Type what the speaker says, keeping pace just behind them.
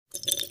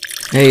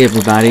Hey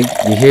everybody,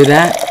 you hear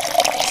that?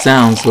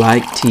 Sounds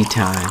like tea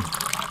time.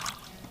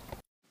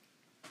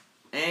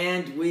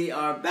 And we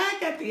are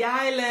back at the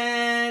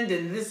island,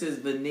 and this is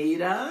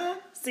Benita.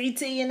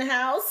 CT in the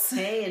house.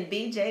 Hey, and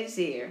BJ's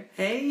here.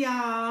 Hey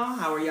y'all,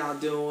 how are y'all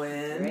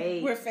doing?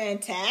 Great. We're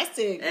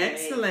fantastic.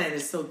 Excellent.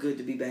 It's so good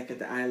to be back at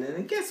the island.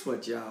 And guess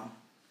what, y'all?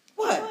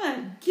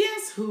 What?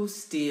 Guess who's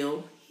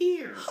still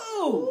here?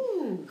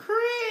 Who?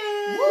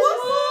 Chris.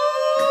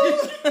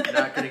 Woo-hoo!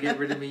 Not gonna get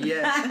rid of me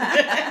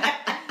yet.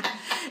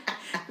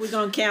 We're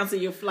going to cancel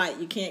your flight.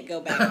 You can't go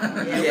back.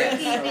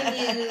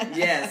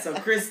 So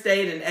Chris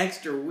stayed an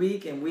extra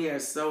week, and we are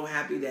so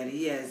happy that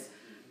he has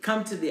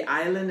come to the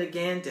island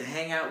again to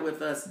hang out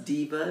with us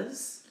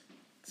divas.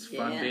 It's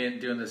fun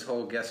doing this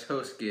whole guest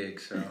host gig,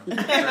 so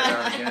let's try it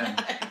out again.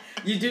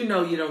 You do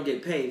know you don't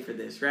get paid for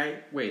this,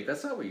 right? Wait,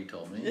 that's not what you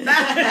told me.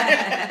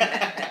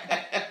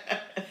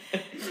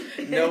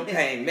 No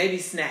pay. Maybe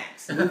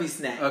snacks. Movie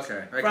snacks.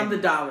 Okay. From the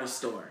dollar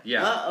store.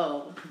 Yeah.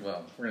 Uh-oh.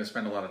 Well, we're going to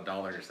spend a lot of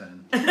dollars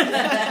then.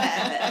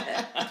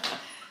 I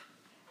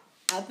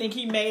think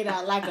he made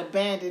out like a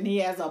bandit. He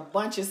has a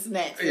bunch of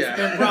snacks that's Yeah.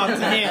 been brought to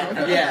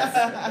him. Yes.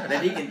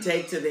 That he can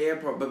take to the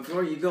airport. But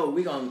before you go,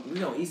 we're gonna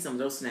eat some of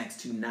those snacks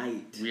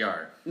tonight. We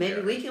are.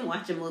 Maybe we can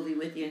watch a movie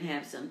with you and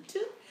have some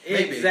too.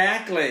 Maybe.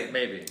 Exactly.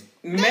 Maybe.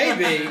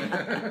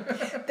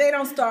 They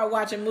don't start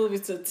watching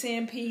movies till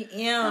 10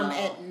 p.m.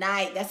 at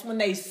night. That's when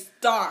they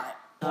start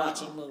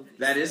watching movies.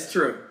 That is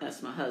true.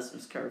 That's my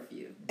husband's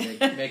curfew.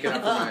 Make it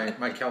up for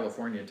my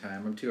California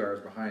time. I'm 2 hours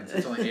behind, so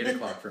it's only 8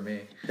 o'clock for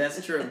me.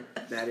 That's true.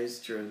 That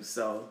is true.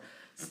 So,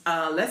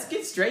 let's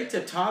get straight to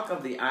Talk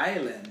of the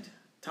Island.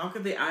 Talk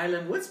of the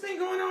Island. What's been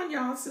going on,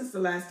 y'all, since the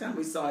last time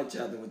we saw each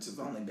other, which has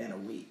only been a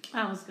week?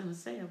 I was going to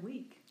say a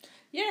week.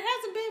 Yeah, it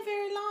hasn't been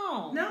very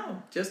long.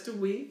 No, just a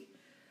week.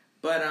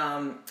 But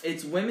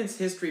it's Women's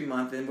History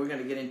Month, and we're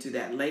going to get into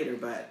that later.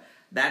 But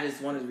that is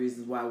one of the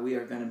reasons why we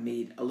are going to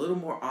meet a little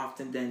more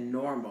often than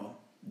normal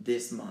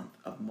this month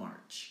of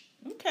March.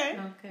 Okay.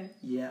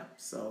 Yeah,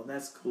 so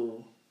that's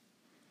cool.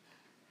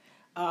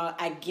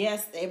 I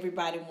guess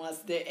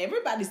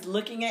everybody's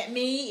looking at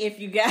me, if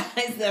you guys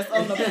that's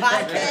on the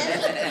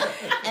podcast.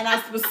 And I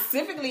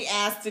specifically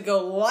asked to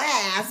go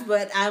last,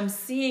 but I'm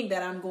seeing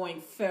that I'm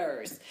going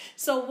first.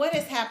 So what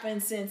has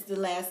happened since the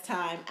last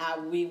time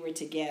we were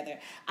together?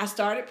 I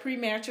started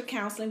premarital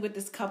counseling with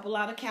this couple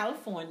out of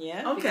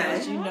California.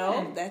 Okay.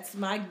 Because, that's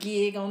my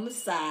gig on the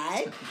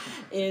side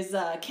is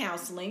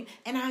counseling.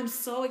 And I'm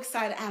so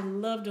excited. I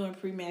love doing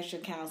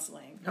premarital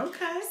counseling.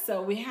 Okay.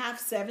 So we have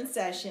 7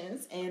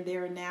 sessions, and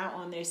they're now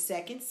on their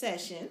second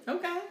session.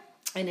 Okay.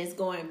 And it's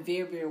going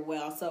very, very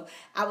well. So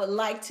I would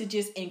like to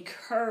just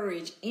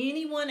encourage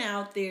anyone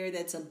out there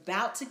that's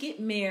about to get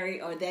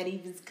married or that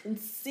even is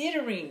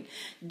considering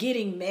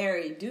getting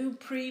married, do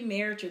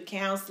premarital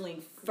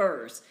counseling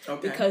first.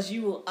 Okay. Because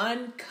you will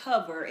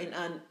uncover and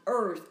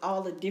unearth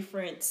all the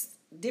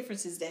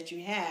differences that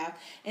you have,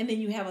 and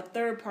then you have a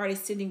third party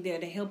sitting there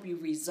to help you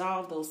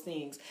resolve those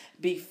things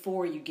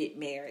before you get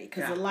married.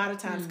 Because a lot of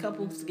times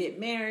couples get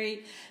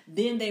married,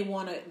 then they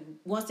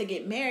once they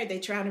get married, they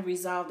try to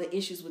resolve the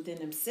issues within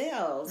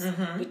themselves,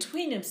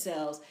 between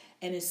themselves,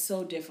 and it's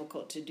so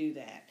difficult to do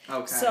that.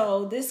 Okay.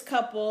 So this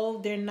couple,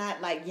 they're not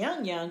like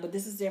young, but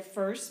this is their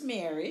first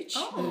marriage,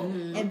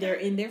 and they're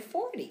in their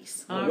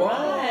 40s. All Whoa.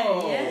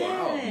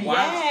 right. Yay. Wow.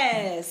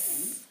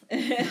 Yes. So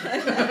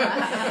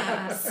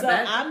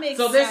I'm excited.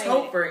 So there's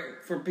hope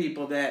for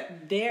people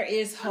that... There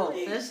is hope.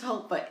 There's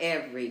hope for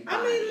everybody.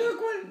 I mean,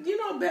 look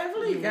when,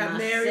 Beverly got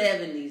married.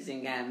 70s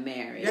and got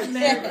married. Got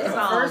married for It's the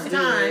all first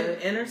time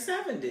good. in her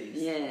 70s.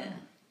 Yeah.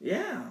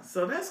 Yeah,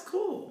 so that's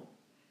cool.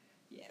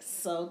 Yes.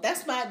 So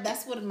that's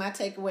what my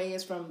takeaway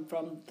is from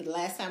the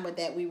last time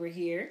that we were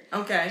here.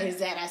 Okay. Is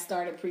that I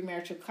started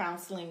premarital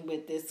counseling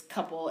with this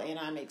couple, and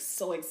I'm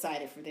so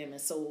excited for them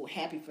and so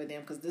happy for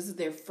them because this is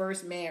their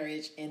first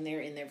marriage and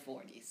they're in their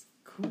 40s.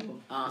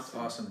 Cool. Awesome.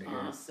 Awesome to hear.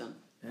 Awesome.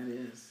 That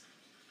is.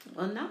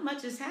 Well, not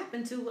much has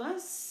happened to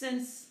us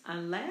since I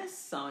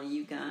last saw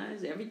you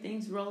guys.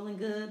 Everything's rolling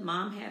good.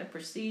 Mom had a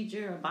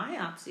procedure, a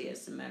biopsy,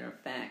 as a matter of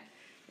fact.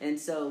 And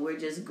so we're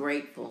just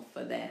grateful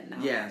for that. And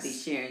I'll be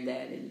sharing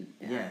that in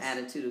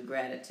attitude of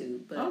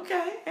gratitude. But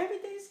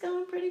everything's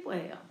going pretty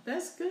well.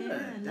 That's good.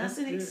 Yeah, That's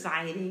nothing good.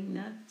 exciting.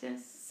 Not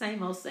just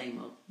same old, same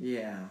old.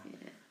 Yeah.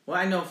 Well,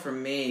 I know for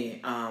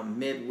me,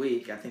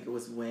 midweek, I think it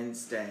was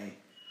Wednesday,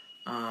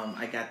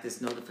 I got this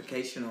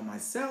notification on my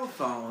cell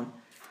phone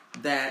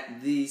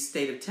that the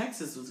state of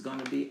Texas was going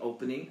to be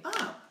opening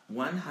up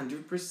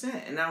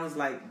 100%. And I was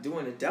like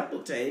doing a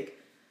double take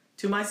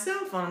to my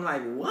cell phone. I'm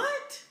like,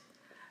 what?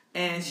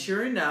 And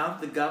sure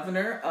enough, the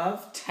governor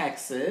of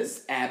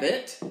Texas,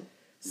 Abbott,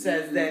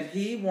 says that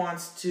he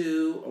wants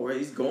to, or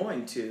he's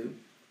going to,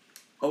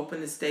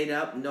 open the state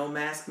up. No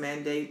mask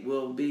mandate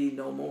will be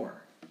no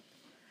more.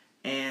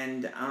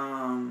 And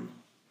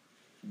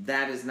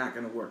that is not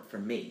going to work for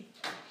me.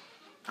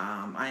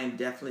 I am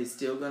definitely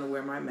still going to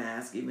wear my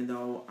mask, even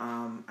though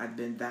I've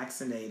been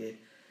vaccinated.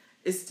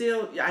 It's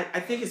still, I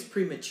think it's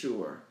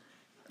premature.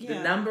 Yeah.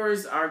 The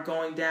numbers are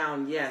going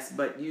down, yes,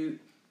 but you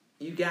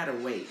got to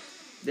wait.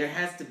 There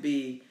has to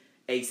be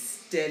a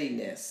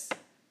steadiness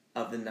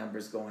of the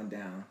numbers going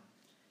down.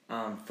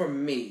 For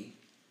me,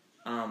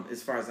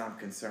 as far as I'm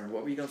concerned.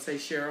 What were you going to say,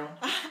 Cheryl?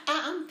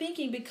 I'm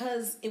thinking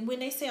because when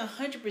they say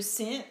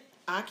 100%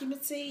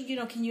 occupancy,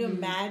 can you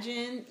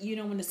imagine,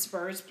 when the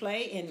Spurs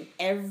play and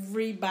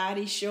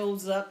everybody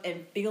shows up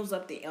and fills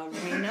up the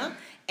arena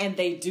and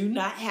they do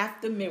not have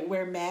to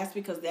wear masks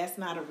because that's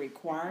not a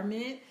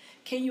requirement?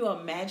 Can you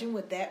imagine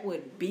what that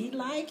would be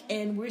like?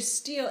 And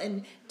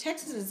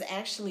Texas is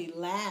actually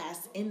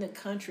last in the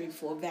country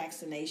for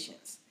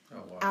vaccinations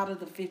out of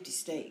the 50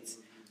 states.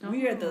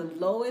 We are the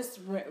lowest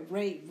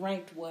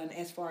ranked one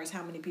as far as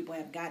how many people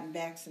have gotten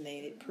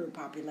vaccinated per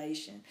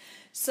population.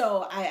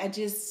 So I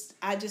just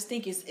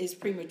think it's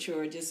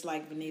premature, just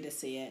like Vanita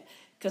said,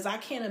 because I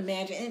can't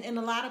imagine. And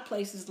a lot of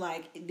places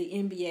like the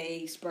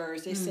NBA,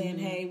 Spurs, they're saying,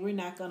 hey, we're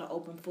not going to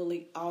open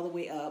fully all the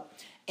way up,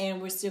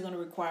 and we're still going to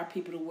require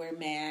people to wear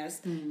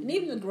masks. And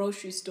even the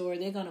grocery store,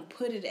 they're going to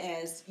put it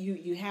as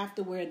you have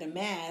to wear the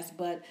mask,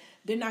 but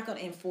they're not going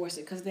to enforce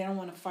it because they don't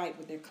want to fight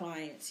with their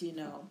clients,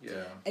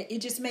 Yeah. It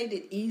just made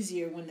it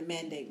easier when the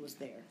mandate was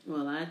there.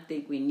 Well, I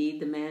think we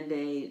need the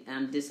mandate.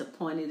 I'm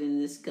disappointed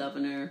in this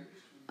governor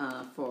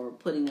for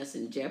putting us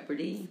in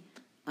jeopardy.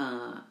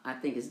 I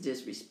think it's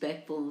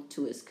disrespectful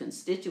to his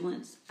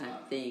constituents. I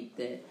think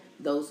that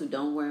those who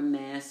don't wear a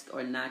mask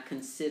are not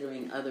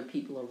considering other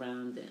people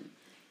around them.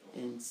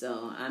 And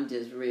so I'm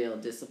just real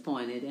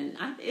disappointed. And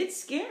it's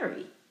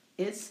scary.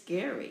 It's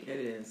scary. It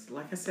is.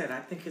 Like I said, I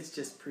think it's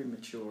just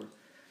premature.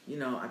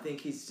 I think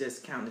he's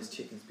just counting his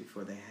chickens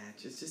before they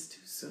hatch. It's just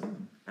too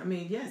soon. I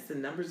mean, yes, the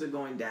numbers are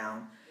going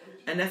down.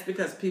 And that's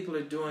because people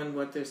are doing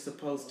what they're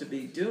supposed to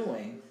be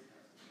doing.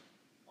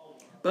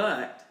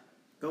 But,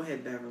 go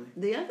ahead, Beverly.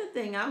 The other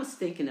thing I was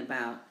thinking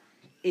about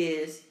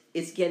is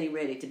it's getting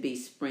ready to be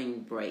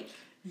spring break.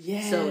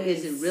 Yes. So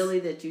is it really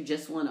that you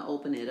just want to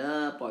open it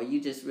up, or you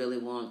just really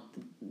want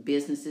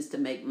businesses to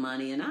make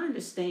money? And I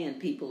understand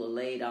people are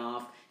laid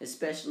off,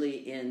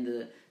 especially in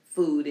the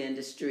food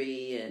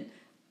industry and,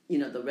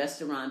 the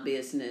restaurant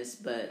business.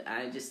 But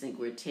I just think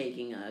we're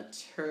taking a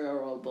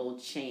terrible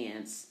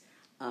chance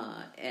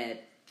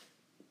at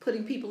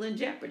putting people in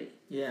jeopardy.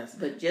 Yes.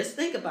 But just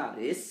think about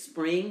it. It's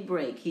spring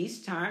break.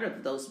 He's tired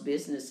of those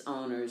business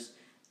owners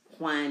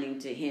whining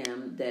to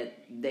him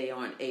that they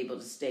aren't able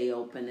to stay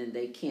open and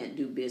they can't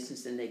do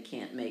business and they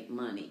can't make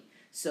money.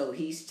 So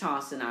he's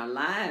tossing our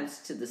lives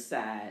to the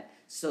side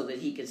so that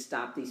he can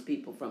stop these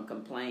people from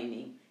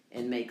complaining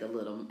and make a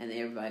little, and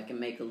everybody can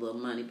make a little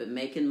money. But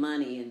making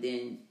money and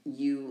then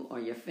you or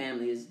your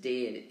family is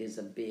dead is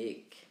a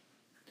big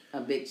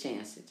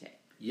chance to take.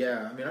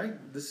 Yeah, I mean,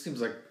 this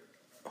seems like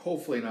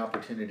hopefully an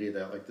opportunity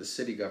that like the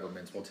city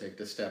governments will take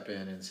to step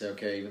in and say,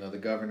 okay, even though the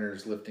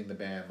governor's lifting the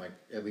ban, like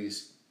at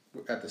least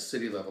at the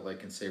city level, they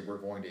can say we're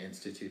going to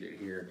institute it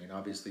here. I mean,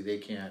 obviously they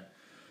can't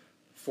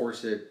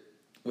force it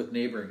with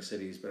neighboring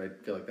cities, but I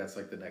feel like that's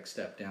like the next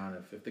step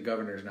down. If the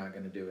governor's not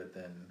going to do it,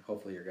 then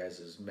hopefully your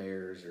guys'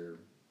 mayors or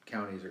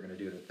counties are going to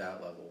do it at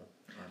that level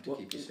to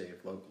keep you safe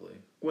locally.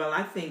 Well,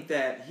 I think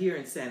that here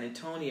in San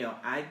Antonio,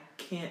 I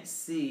can't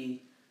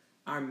see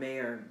our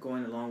mayor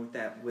going along with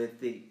that with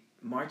the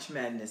March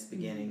Madness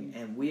beginning,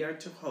 and we are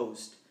to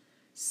host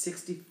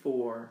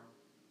 64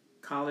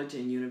 college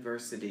and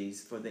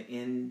universities for the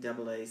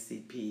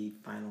NAACP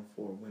Final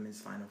Four, Women's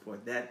Final Four.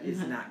 That is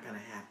not going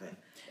to happen.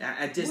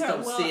 I just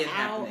don't see it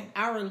happening.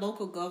 Our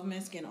local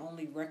governments can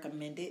only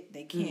recommend it.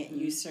 They can't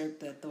usurp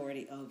the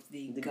authority of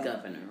the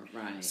governor.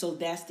 Right. So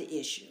that's the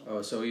issue.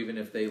 Oh, so even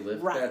if they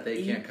lift that,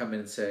 they can't come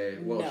in and say,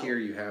 well, here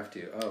you have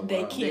to. Oh,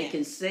 they wow. can't. They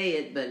can say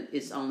it, but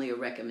it's only a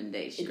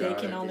recommendation. They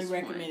can only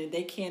recommend it.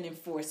 They can't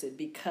enforce it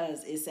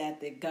because it's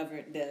at the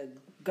government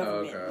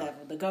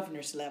level, the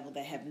governor's level,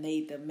 that have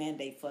made the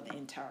mandate for the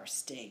entire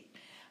state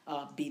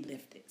be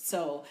lifted.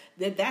 So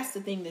that's the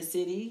thing the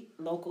city,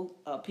 local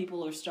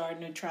people are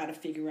starting to try to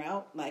figure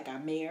out, like our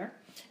mayor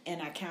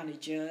and our county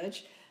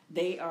judge.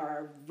 They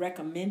are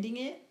recommending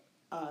it,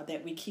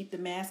 that we keep the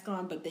mask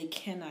on, but they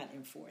cannot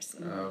enforce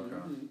it.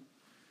 Okay.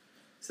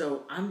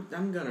 So I'm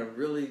going to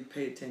really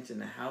pay attention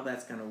to how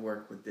that's going to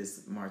work with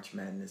this March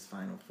Madness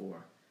Final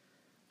Four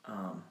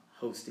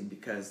hosting,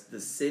 because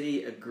the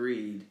city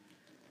agreed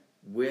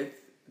with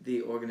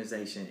the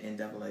organization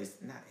NCAA,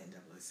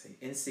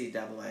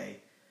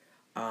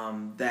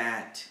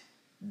 that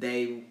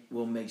they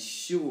will make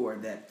sure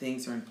that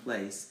things are in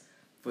place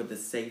for the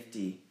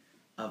safety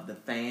of the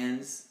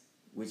fans,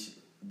 which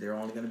there are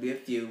only going to be a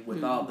few,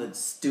 with all the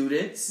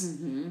students,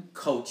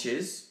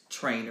 coaches,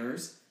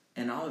 trainers,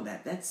 and all of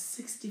that. That's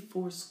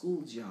 64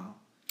 schools, y'all.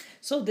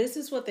 So this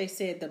is what they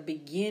said at the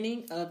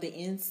beginning of the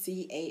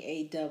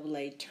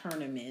NCAA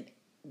tournament.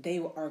 They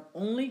are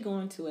only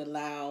going to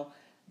allow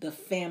the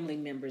family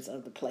members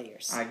of the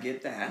players. I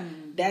get that.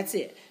 That's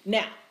it.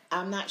 Now,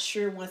 I'm not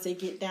sure once they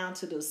get down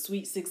to the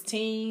Sweet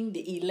 16,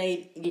 the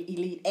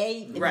Elite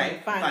 8, and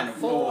right. the Final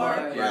Four,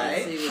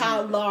 right?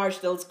 how large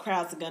those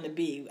crowds are going to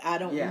be. I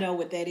don't know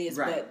what that is,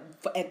 but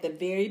at the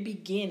very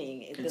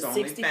beginning, It's the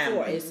only 64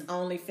 family. is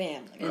only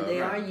family. And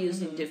they are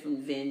using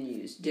different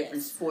venues, different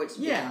Yes. sports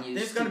Yeah, venues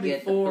there's to going to be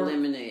get four the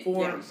preliminary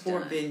four things four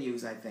done.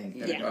 venues, I think.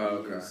 That Yeah. are gonna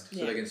Oh, be okay. used. So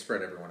Yeah. they can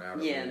spread everyone out.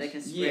 at Yeah, they least.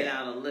 can spread Yeah.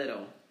 out a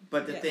little.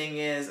 But the Yeah. thing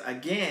is,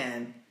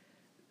 again,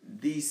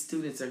 these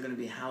students are going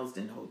to be housed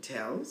in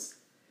hotels.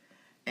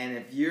 And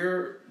if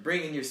you're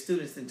bringing your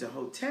students into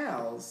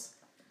hotels,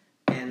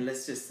 and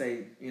let's just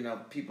say,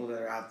 people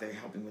that are out there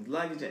helping with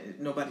luggage,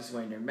 nobody's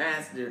wearing their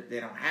mask, they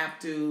don't have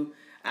to.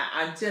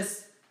 I'm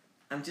just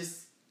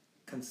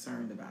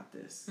concerned about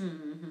this.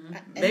 And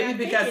I Maybe think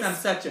because it's- I'm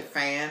such a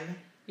fan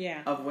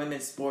Yeah. of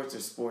women's sports or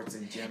sports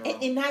in general.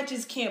 And I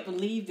just can't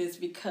believe this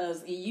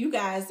because you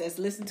guys that's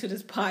listen to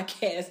this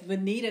podcast,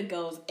 Benita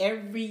goes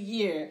every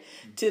year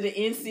to the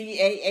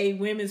NCAA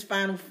Women's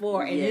Final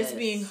Four, and it's Yes.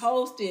 being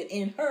hosted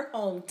in her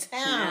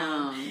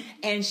hometown.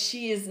 And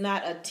she is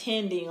not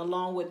attending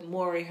along with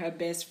Maury, her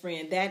best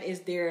friend. That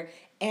is their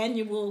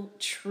annual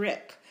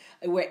trip.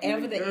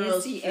 Wherever the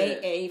girls'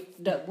 NCAA,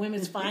 the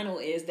women's final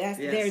is, Yes.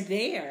 they're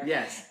there.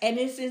 Yes. And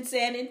it's in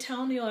San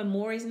Antonio, and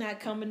Maury's not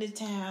coming to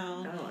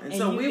town. Oh, and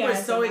so you we were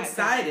guys so are not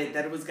excited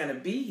that it was going to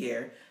be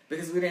here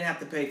because we didn't have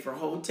to pay for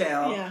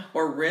hotel Yeah.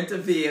 or rent a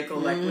vehicle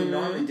like we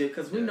normally do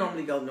because we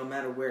normally go no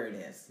matter where it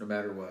is. No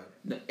matter what.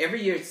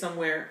 Every year it's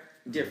somewhere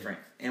different,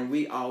 and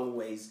we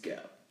always go.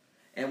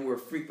 And we're a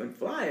frequent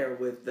flyer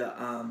with the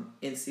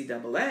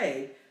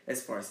NCAA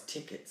as far as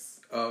tickets.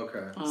 Oh,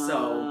 okay.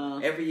 So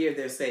every year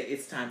they say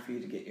it's time for you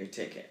to get your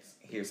tickets.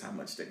 Here's how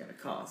much they're going to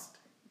cost.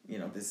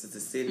 This is the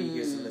city.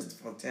 Here's a list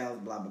of hotels.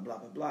 Blah blah blah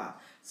blah blah.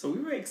 So we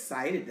were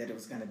excited that it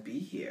was going to be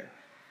here,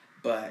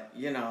 but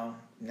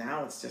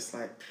now it's just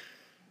like,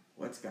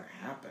 what's going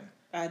to happen?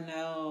 I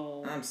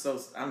know.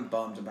 I'm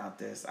bummed about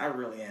this. I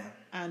really am.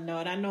 I know,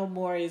 and I know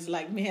Maury is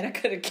like, man, I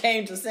could have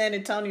came to San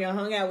Antonio and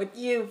hung out with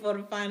you for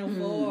the Final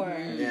Four.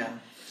 Yeah.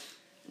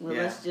 Well,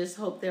 Yeah. let's just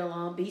hope they'll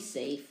all be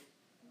safe.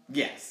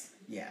 Yes.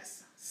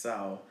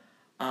 So,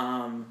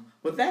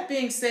 with that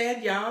being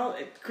said, y'all,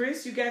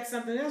 Chris, you got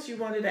something else you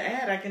wanted to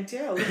add? I can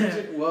tell. Look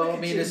at you- Well, look I at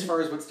mean, you. as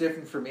far as what's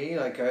different for me,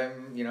 like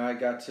I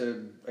got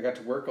to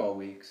work all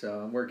week, so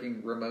I'm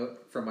working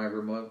remote from my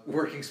remote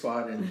working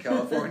spot in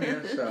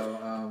California.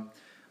 So,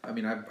 I've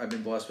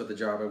been blessed with the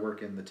job. I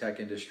work in the tech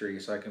industry,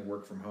 so I can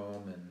work from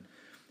home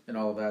and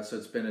all of that. So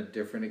it's been a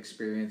different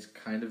experience,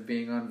 kind of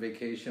being on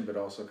vacation, but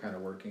also kind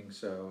of working.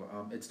 So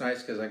it's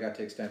nice because I got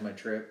to extend my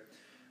trip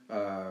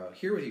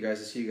here with you guys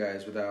to see you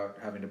guys without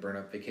having to burn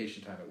up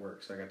vacation time at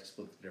work. So I got to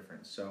split the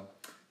difference. So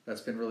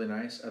that's been really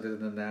nice. Other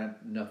than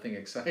that, nothing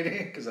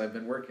exciting because I've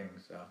been working.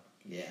 So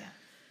Yeah.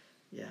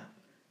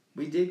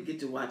 We did get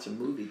to watch a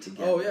movie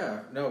together. oh yeah,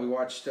 no, we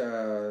watched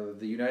the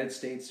United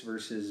States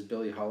versus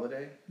Billie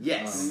Holiday.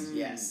 Yes,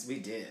 yes, we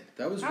did.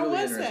 That was How really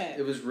was interesting. that?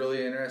 It was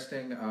really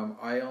interesting.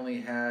 I only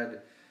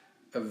had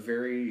a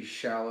very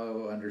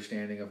shallow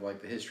understanding of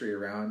like the history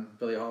around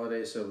Billie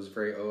Holiday, so it was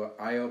very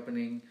eye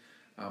opening.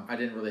 I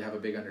didn't really have a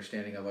big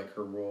understanding of like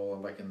her role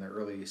like in the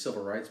early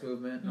civil rights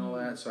movement and all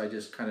that. So I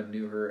just kind of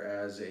knew her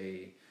as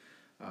a,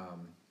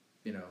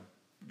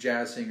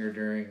 jazz singer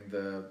during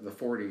the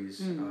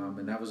 40s,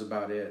 and that was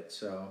about it.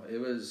 So it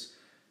was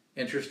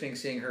interesting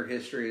seeing her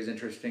history. It was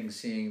interesting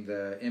seeing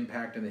the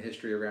impact and the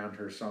history around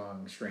her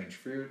song "Strange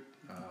Fruit."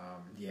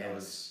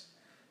 Yes.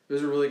 It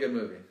was a really good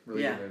movie.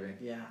 Really Yeah, good movie.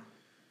 yeah.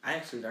 I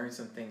actually learned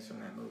some things from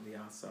that movie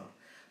also.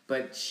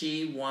 But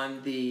she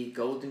won the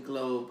Golden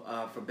Globe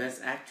for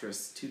Best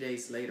Actress 2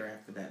 days later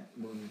after that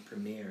movie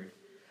premiered.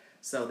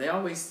 So they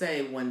always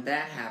say when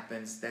that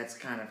happens, that's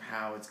kind of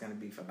how it's going to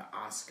be for the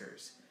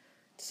Oscars.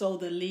 So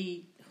the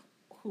lead,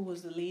 who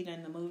was the lead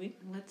in the movie?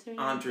 What's her name?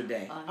 Andra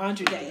Day.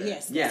 Andre Day,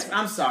 yes. Yes, that's right.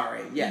 I'm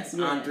sorry. Yes,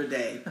 Yeah. Andra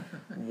Day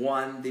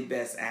won the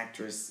Best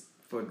Actress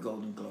for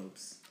Golden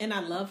Globes. And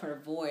I love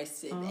her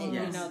voice. And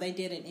Yes. they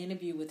did an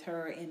interview with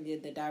her and the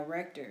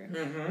director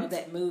Mhm. of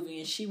that movie,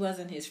 and she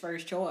wasn't his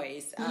first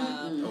choice.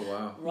 Oh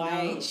wow.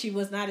 Right, No. she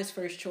was not his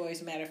first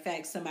choice. Matter of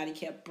fact, somebody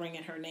kept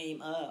bringing her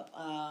name up,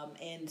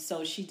 and so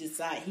he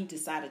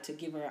decided to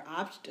give her an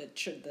option,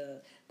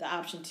 the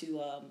option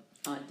to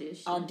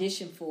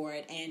audition for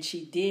it, and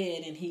she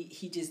did, and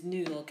he just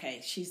knew,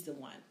 okay, she's the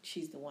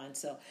one.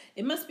 So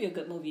it must be a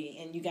good movie,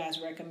 and you guys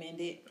recommend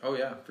it? Oh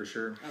yeah, for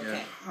sure.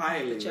 Okay.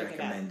 Highly Check it out.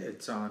 recommend Yeah. it.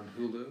 It's on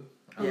Hulu.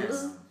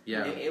 Yes.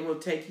 Yeah. It will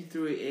take you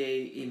through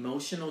a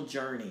emotional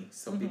journey,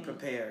 so be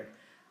prepared.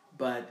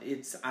 But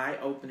it's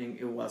eye-opening.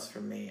 It was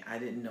for me. I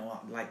didn't know,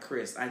 like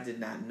Chris, I did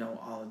not know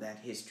all of that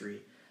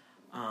history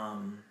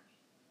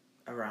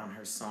around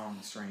her song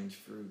 "Strange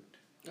Fruit."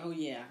 Oh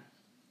yeah.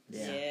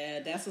 Yeah. Yeah,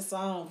 that's a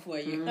song for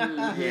you.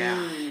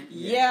 Yeah.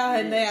 Yeah,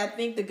 and then I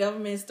think the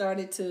government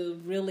started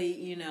to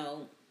really,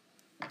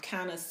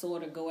 kind of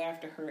sort of go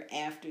after her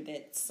after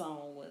that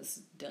song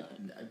was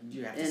done.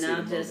 You have to And see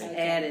I'll the just movie.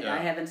 add it. Yeah. I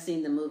haven't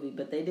seen the movie,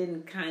 but they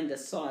didn't kind of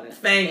sort of.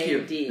 Thank they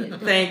you. Did.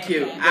 Thank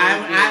you. Okay.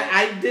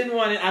 I didn't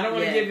want to. I don't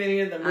want to Yeah. give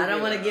any of the movie. I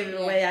don't want to away. give it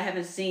away. I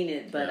haven't seen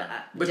it, but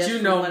Yeah. But just you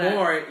from know what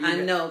more. I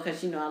know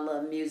because I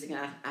love music.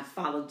 I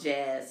follow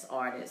jazz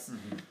artists,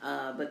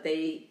 but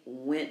they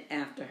went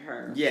after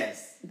her.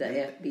 Yes. The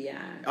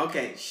FBI.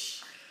 Okay.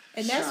 Shh.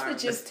 And that's for Charlotte.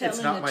 just It's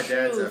telling not the my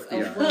dad's truth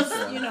FBI, of what's,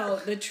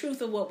 so. the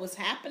truth of what was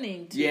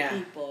happening to Yeah.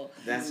 people.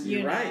 That's you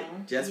you're right.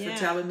 know. Just for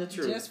telling the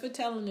truth. Just for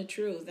telling the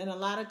truth. And a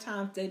lot of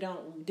times they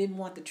didn't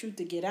want the truth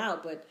to get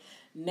out, but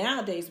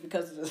nowadays,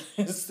 because of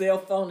the cell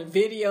phone and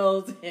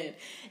videos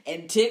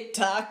and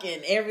TikTok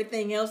and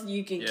everything else,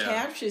 you can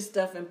capture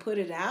stuff and put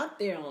it out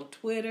there on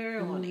Twitter,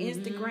 on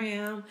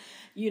Instagram,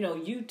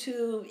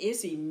 YouTube.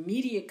 It's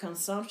immediate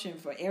consumption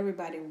for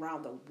everybody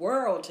around the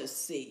world to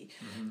see.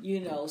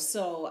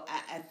 So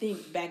I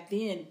think back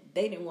then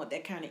they didn't want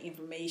that kind of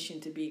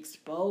information to be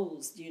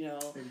exposed.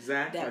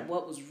 Exactly. That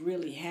what was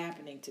really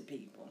happening to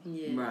people.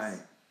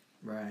 Yes.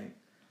 Right.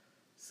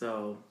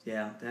 So,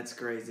 yeah, that's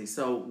crazy.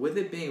 So, with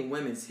it being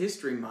Women's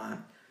History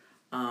Month,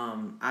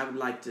 I would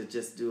like to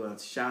just do a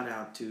shout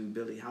out to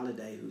Billie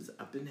Holiday, who's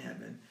up in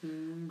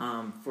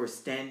heaven, for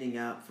standing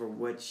up for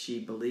what she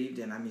believed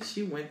in. I mean,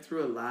 she went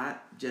through a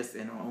lot just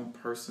in her own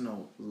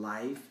personal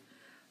life,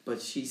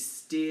 but she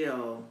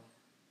still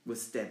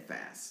was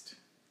steadfast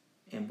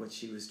in what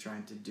she was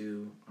trying to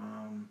do.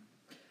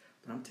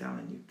 But I'm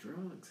telling you,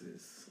 drugs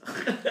is...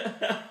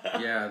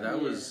 Yeah,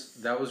 that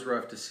was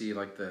rough to see,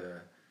 like,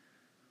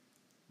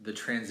 the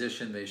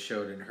transition they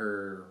showed in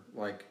her,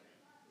 like,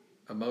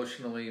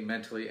 emotionally,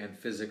 mentally, and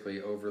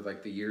physically over,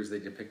 like, the years they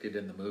depicted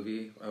in the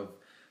movie of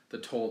the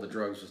toll the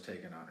drugs was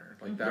taking on her.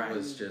 Like, that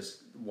was just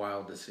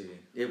wild to see.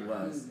 It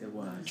was.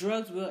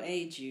 Drugs will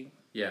age you.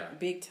 Yeah.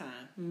 Big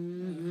time.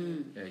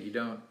 Mm-hmm. Yeah,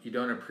 you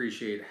don't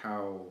appreciate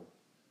how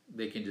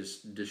they can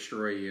just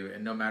destroy you,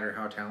 and no matter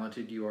how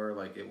talented you are,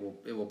 like, it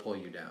will pull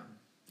you down.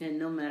 And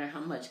no matter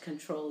how much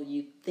control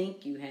you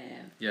think you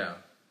have,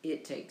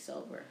 it takes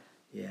over.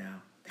 Yeah.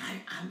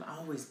 I'm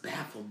always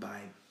baffled by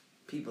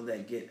people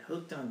that get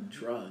hooked on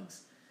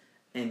drugs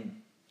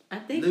and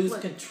lose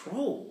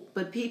control.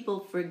 But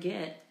people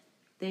forget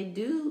they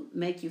do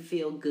make you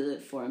feel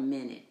good for a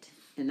minute.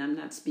 And I'm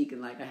not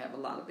speaking like I have a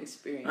lot of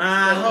experience.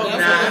 I hope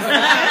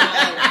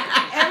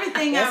not.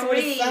 Everything That's I what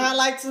read, it sounds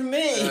like to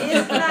me.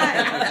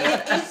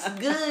 it's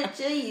good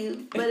to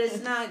you, but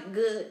it's not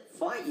good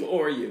for you.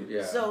 For you.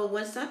 Yeah. So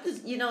when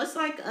something's, it's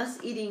like us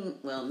eating,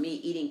 me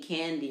eating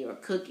candy or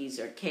cookies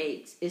or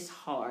cakes. It's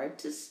hard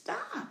to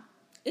stop.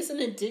 It's an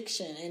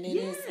addiction, and it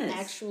is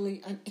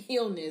actually an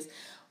illness.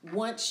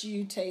 Once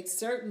you take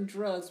certain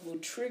drugs, will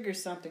trigger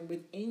something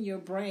within your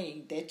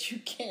brain that you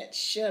can't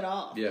shut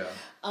off. Yeah.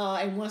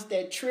 And once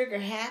that trigger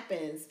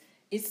happens,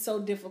 it's so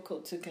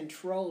difficult to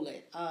control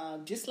it.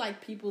 Just like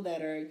people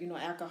that are,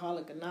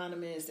 Alcoholic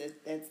Anonymous,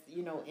 that's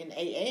in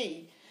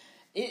AA,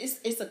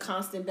 it's a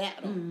constant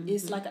battle. Mm-hmm.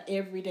 It's like an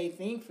everyday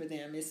thing for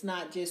them. It's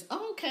not just,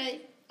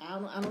 okay, I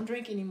don't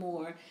drink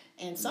anymore.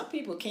 And some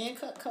people can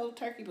cut cold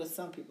turkey, but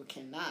some people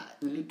cannot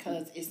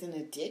because it's an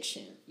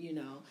addiction,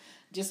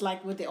 Just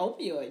like with the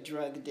opioid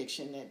drug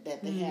addiction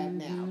that they have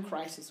now,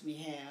 crisis we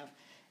have.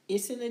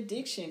 It's an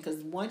addiction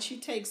because once you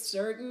take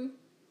certain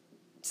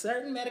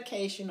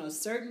medication or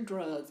certain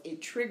drugs,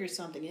 it triggers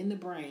something in the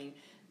brain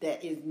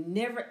that is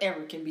never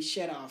ever can be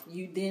shut off.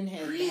 You then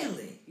have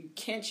really you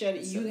can't shut it.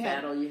 It's a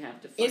battle you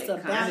have to fight. It's a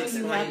battle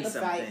you have to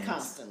fight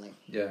constantly.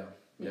 Yeah.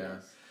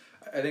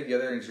 I think the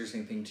other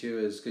interesting thing too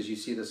is because you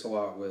see this a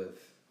lot with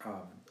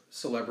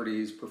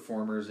celebrities,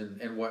 performers,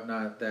 and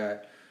whatnot.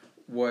 That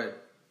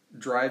what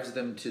drives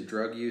them to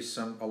drug use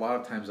a lot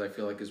of times I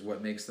feel like is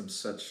what makes them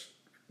so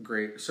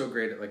great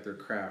at like their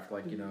craft,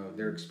 like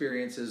their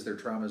experiences, their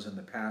traumas in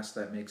the past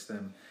that makes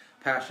them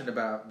passionate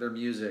about their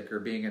music or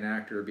being an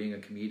actor or being a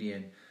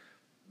comedian.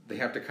 They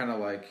have to kind of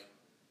like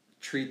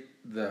treat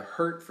the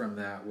hurt from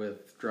that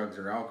with drugs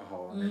or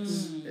alcohol, and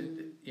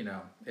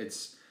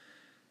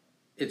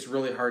it's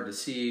really hard to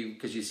see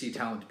because you see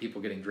talented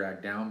people getting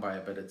dragged down by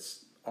it, but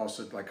it's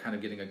also like kind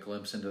of getting a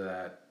glimpse into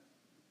that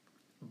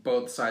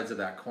both sides of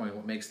that coin.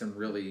 What makes them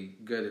really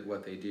good at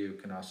what they do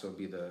can also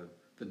be the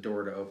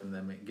door to open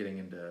them getting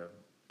into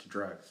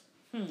drugs.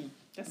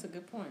 That's a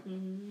good point.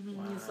 Mm-hmm.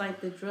 Wow. It's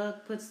like the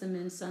drug puts them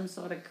in some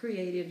sort of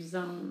creative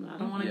zone. I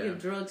don't want to give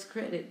drugs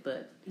credit,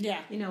 but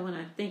when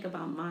I think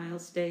about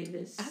Miles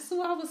Davis, that's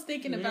who I was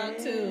thinking about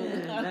too.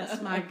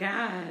 That's my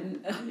guy.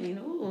 I mean,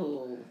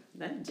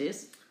 that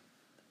just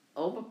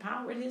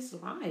overpowered his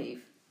life.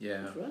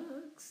 Yeah,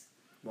 drugs.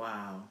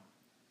 Wow.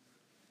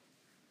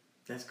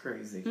 That's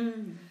crazy.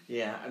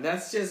 Yeah,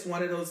 that's just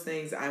one of those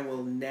things I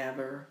will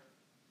never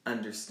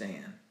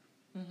understand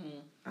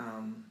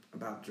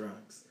about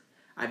drugs.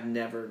 I've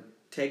never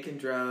taken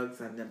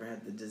drugs. I've never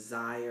had the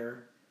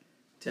desire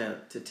to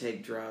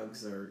take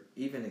drugs or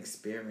even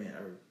experiment.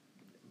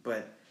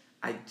 But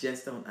I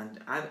just don't.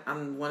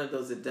 I'm one of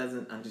those that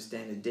doesn't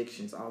understand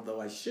addictions,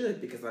 although I should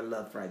because I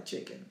love fried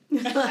chicken.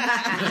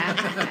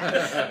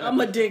 I'm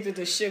addicted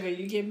to sugar.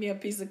 You give me a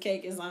piece of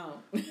cake, it's on.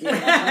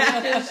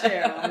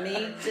 Cheryl,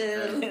 me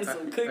too.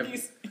 Some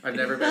cookies. I've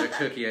never made a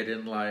cookie I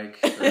didn't like.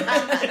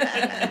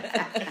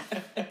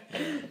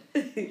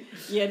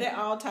 Yeah, they're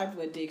all type of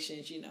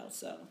addictions,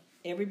 So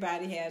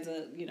everybody has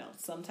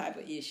some type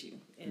of issue.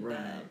 And,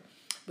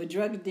 but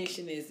drug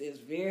addiction is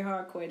very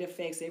hardcore. It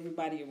affects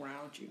everybody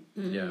around you.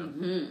 Yeah.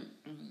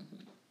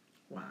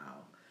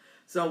 Wow.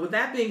 So with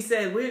that being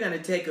said, we're going to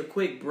take a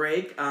quick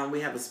break. We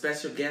have a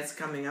special guest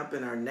coming up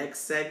in our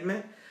next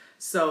segment.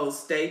 So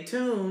stay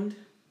tuned.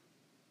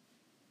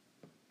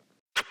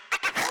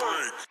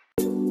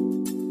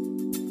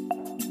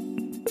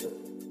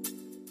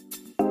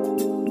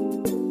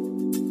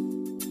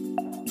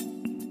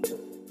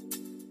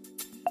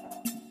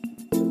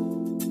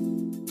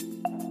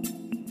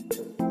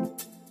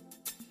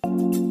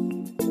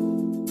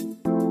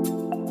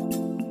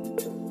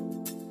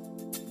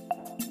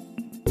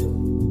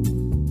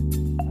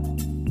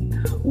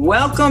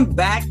 Welcome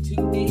back to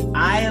the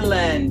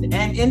island.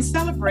 And in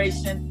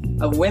celebration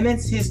of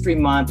Women's History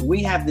Month,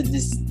 we have the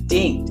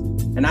distinct,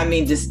 and I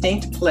mean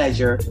distinct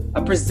pleasure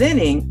of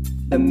presenting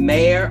the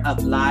mayor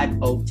of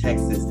Live Oak,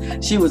 Texas.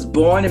 She was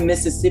born in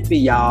Mississippi,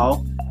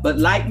 y'all, but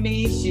like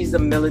me, she's a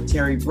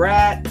military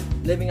brat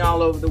living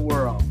all over the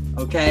world,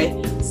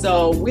 okay?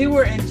 So we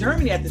were in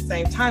Germany at the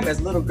same time as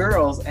little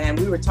girls, and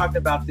we were talking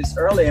about this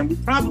earlier, and we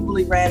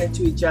probably ran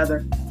into each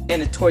other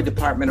in a toy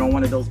department on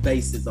one of those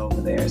bases over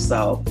there.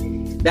 So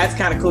that's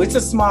kind of cool. It's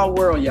a small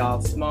world, y'all,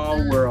 small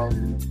world.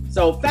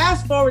 So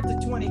fast forward to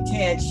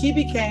 2010, she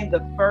became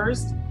the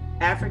first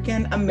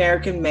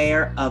African-American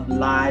mayor of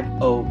Live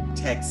Oak,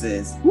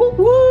 Texas. Woo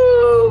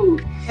woo!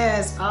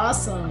 Yes,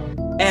 awesome.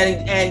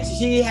 And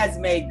she has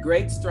made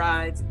great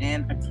strides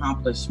and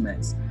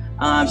accomplishments.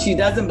 She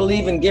doesn't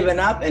believe in giving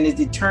up and is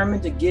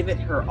determined to give it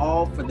her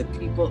all for the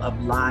people of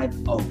Live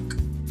Oak.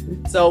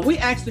 So we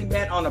actually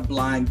met on a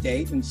blind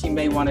date, and she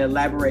may want to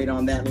elaborate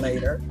on that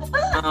later.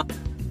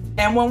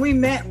 And when we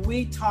met,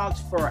 we talked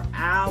for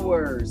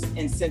hours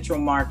in Central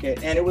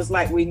Market, and it was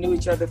like we knew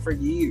each other for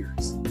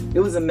years. It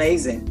was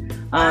amazing.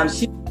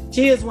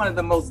 She is one of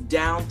the most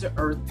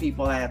down-to-earth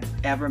people I have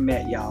ever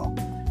met, y'all.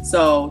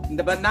 So,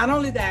 but not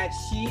only that,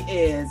 she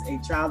is a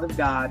child of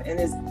God and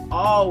is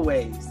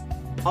always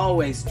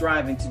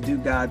striving to do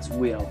God's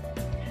will.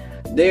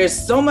 There's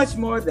so much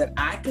more that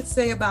I could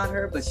say about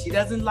her, but she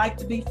doesn't like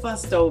to be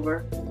fussed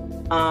over.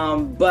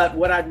 But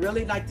what I'd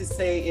really like to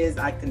say is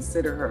I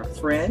consider her a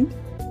friend.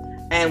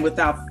 And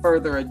without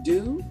further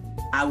ado,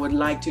 I would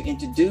like to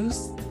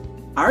introduce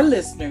our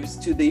listeners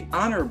to the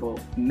Honorable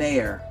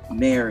Mayor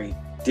Mary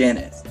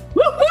Dennis.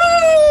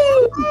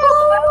 Woohoo!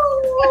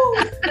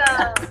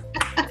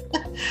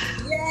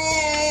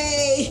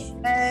 Yay!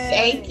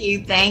 Thank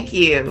you. Thank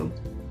you.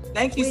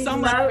 Thank you so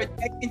much for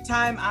taking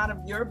time out of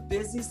your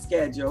busy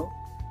schedule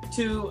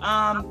to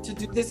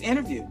do this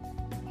interview.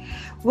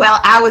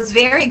 Well, I was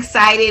very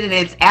excited, and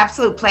it's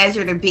absolute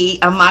pleasure to be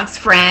amongst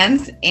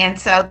friends. And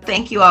so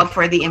thank you all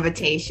for the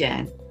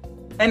invitation.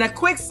 And a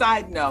quick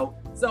side note.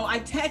 So I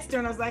texted her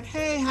and I was like,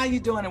 hey, how you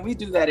doing? And we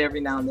do that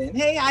every now and then.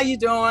 Hey, how you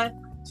doing?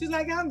 She's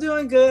like, I'm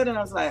doing good. And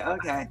I was like,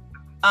 okay.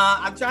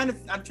 I'm trying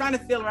to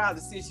feel her out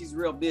to see if she's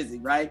real busy,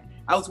 right?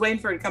 I was waiting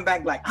for her to come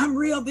back like, I'm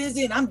real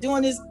busy and I'm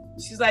doing this.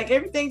 She's like,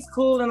 everything's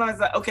cool. And I was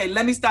like, okay,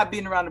 let me stop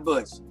beating around the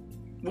bush.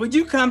 Would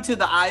you come to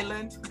the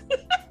island?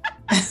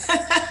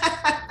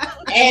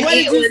 And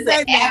it was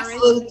an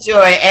absolute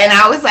joy. And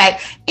I was like,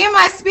 in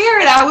my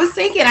spirit, I was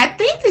thinking, I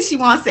think that she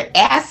wants to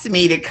ask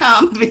me to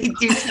come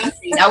do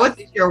something. I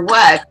wasn't sure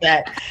what,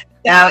 but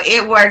so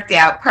it worked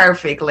out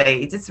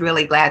perfectly. Just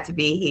really glad to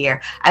be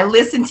here. I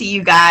listen to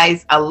you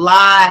guys a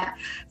lot.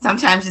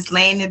 Sometimes just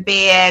laying in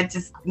bed,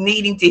 just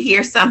needing to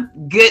hear some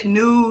good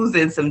news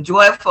and some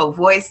joyful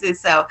voices.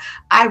 So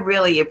I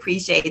really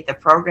appreciate the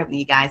program that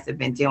you guys have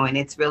been doing.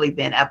 It's really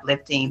been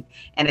uplifting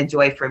and a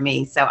joy for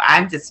me. So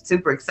I'm just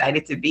super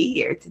excited to be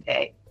here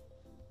today.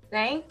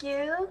 Thank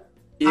you.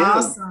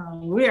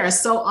 Awesome. We are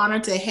so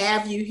honored to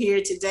have you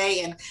here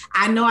today. And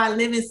I know I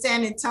live in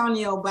San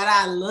Antonio, but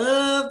I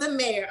love the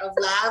mayor of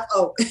Live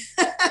Oak.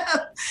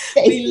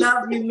 We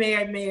love you,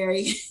 Mayor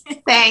Mary.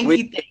 Thank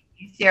you,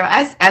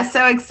 Cheryl. I was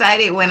so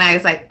excited when I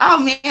was like, oh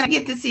man, I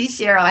get to see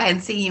Cheryl. I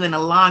hadn't seen you in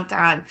a long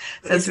time.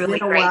 So it's really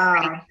great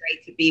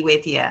to be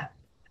with you.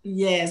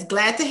 Yes,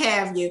 glad to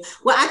have you.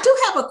 Well, I do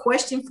have a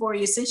question for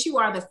you. Since you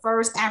are the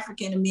first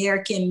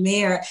African-American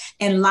mayor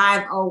in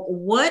Live Oak,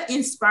 what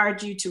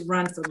inspired you to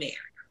run for mayor?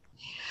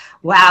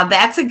 Wow,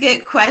 that's a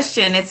good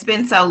question. It's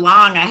been so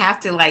long. I have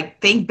to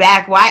think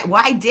back.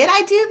 Why did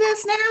I do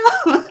this now?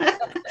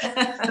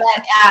 But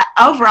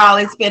overall,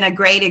 it's been a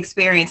great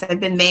experience. I've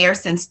been mayor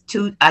since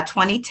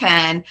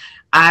 2010.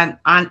 I'm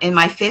in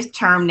my 5th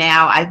term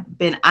now. I've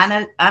been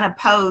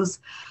unopposed.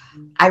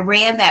 I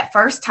ran that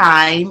first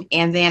time,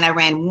 and then I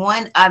ran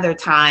one other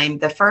time.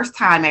 The first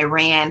time I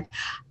ran,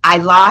 I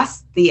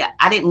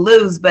didn't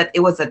lose, but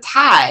it was a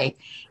tie.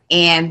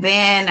 And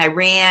then I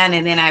ran,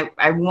 and then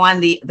I won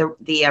the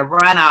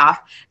runoff.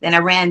 Then I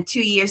ran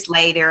 2 years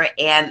later,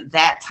 and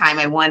that time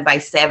I won by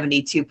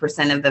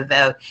 72% of the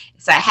vote.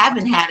 So I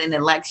haven't had an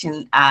election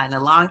in a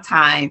long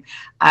time.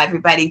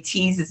 Everybody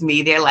teases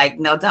me. They're like,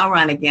 no, don't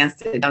run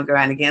against it. Don't go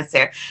run against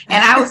her.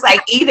 And I was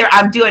like, either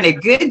I'm doing a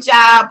good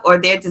job or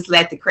they're just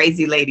let the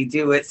crazy lady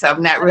do it. So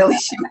I'm not really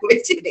sure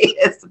which it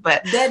is.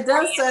 But that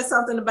does say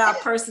something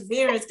about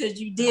perseverance, because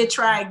you did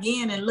try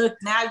again, and look,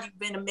 now you've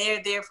been a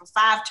mayor there for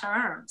 5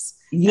 terms.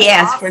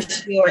 Yes, awesome. for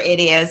sure it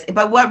is.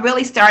 But what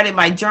really started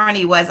my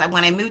journey was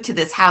when I moved to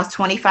this house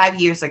 25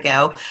 years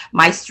ago,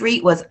 my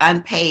street was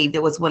unpaved.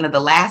 It was one of the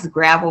last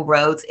gravel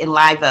roads in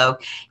Live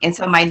Oak. And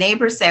so my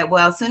neighbor said,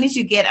 well, as soon as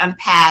you get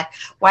unpacked,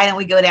 why don't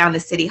we go down to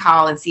City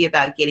Hall and see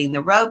about getting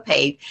the road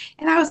paved?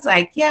 And I was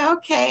like, yeah,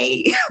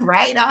 okay,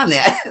 right on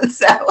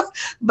that.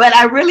 But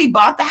I really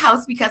bought the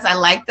house because I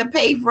liked the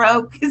paved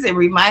road, because it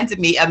reminded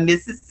me of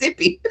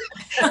Mississippi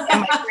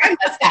and my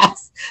grandma's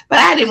house. But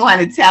I didn't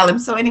want to tell him.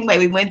 So anyway,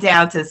 we went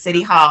down to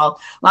City Hall.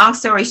 Long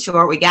story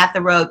short, we got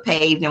the road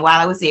paved. And while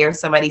I was there,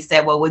 somebody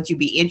said, well, would you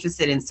be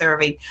interested in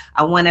serving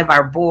on one of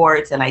our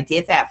boards? And I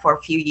did that for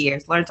a few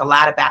years, learned a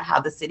lot about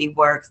how the city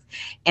works.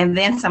 And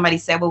then somebody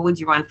said, well, would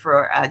you run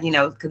for,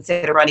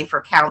 consider running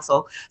for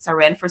council? So I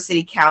ran for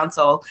city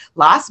council,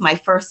 lost my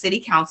first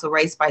city council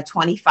race by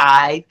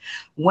 25,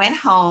 went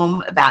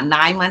home. About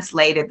 9 months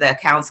later, the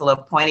council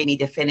appointed me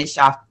to finish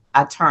off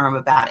a term,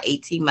 about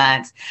 18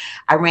 months.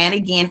 I ran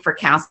again for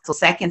council,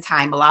 second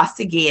time, lost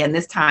again,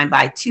 this time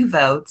by 2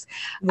 votes.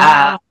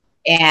 Wow.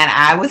 And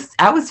I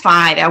was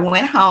fine. I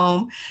went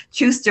home.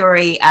 True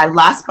story. I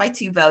lost by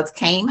 2 votes,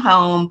 came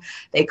home.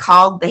 They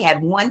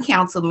had one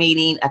council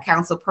meeting. A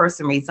council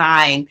person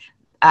resigned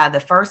the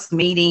first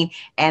meeting,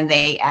 and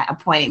they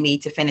appointed me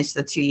to finish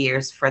the 2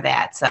 years for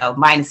that. So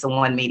minus the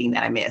 1 meeting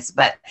that I missed.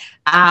 But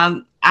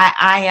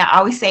I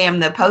always say I'm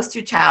the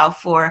poster child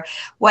for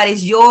what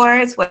is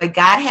yours, what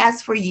God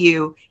has for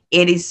you.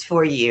 It is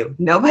for you.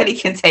 Nobody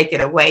can take it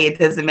away. It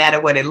doesn't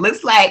matter what it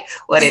looks like,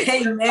 what it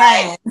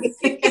Amen.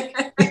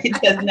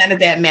 None of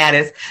that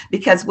matters,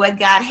 because what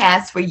God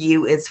has for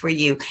you is for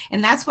you.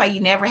 And that's why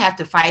you never have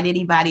to fight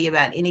anybody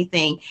about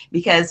anything,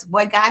 because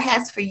what God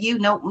has for you,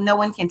 no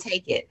one can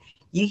take it.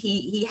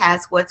 He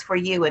has what's for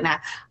you. And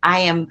I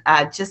am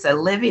just a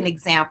living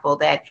example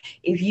that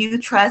if you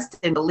trust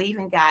and believe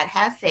in God,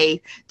 have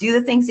faith, do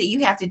the things that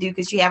you have to do,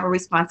 because you have a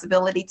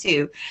responsibility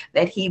too,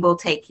 that He will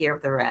take care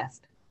of the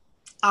rest.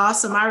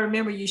 Awesome. I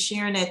remember you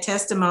sharing that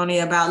testimony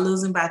about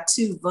losing by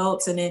 2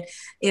 votes. And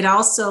it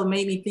also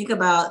made me think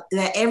about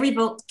that every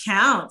vote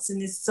counts.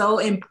 And it's so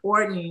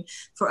important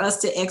for us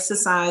to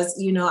exercise,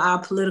 our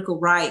political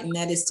right, and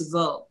that is to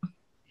vote.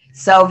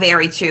 So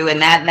very true.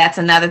 And that's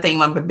another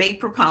thing. I'm a big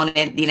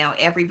proponent,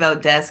 every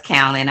vote does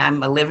count. And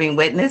I'm a living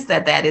witness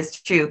that is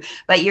true.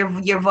 But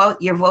your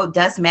vote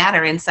does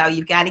matter. And so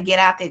you've got to get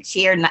out that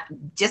chair. Not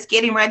just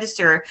getting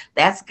registered,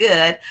 that's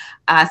good.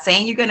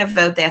 Saying you're going to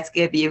vote, that's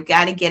good. But you've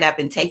got to get up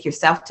and take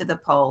yourself to the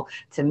poll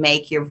to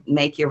make your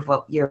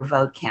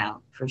vote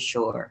count, for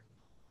sure.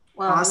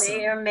 Well, awesome.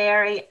 Mayor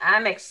Mary,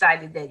 I'm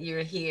excited that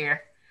you're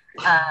here.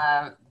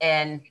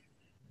 And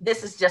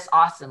this is just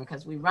awesome,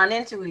 because we run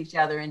into each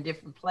other in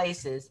different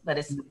places, but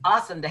it's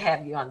awesome to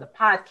have you on the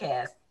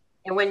podcast.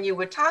 And when you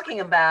were talking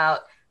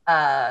about,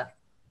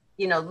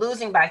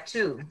 losing by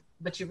 2,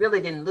 but you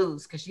really didn't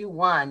lose, because you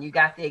won. You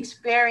got the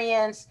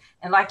experience.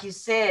 And like you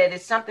said,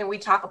 it's something we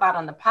talk about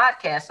on the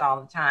podcast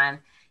all the time.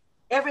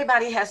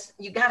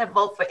 You got to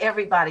vote for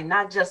everybody,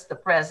 not just the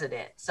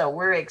president. So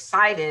we're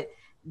excited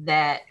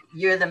that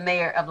you're the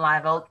mayor of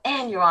Live Oak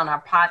and you're on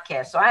our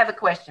podcast. So I have a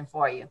question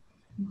for you.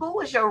 Who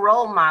was your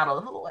role model?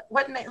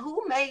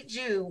 Who made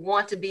you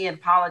want to be in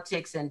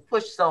politics and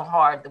push so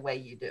hard the way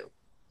you do?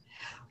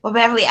 Well,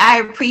 Beverly,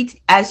 I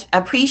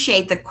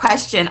appreciate the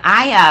question.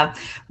 I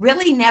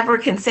really never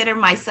consider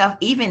myself,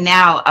 even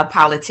now, a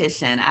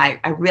politician. I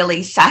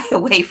really shy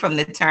away from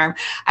the term.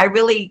 I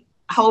really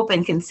hope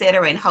and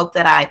consider and hope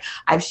that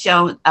I've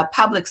shown a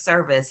public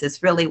service.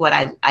 Is really what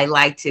I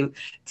like to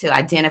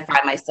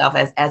identify myself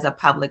as a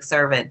public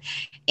servant.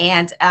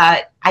 And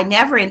I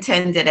never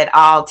intended at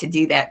all to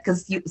do that,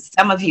 because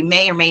some of you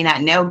may or may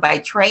not know, by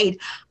trade,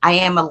 I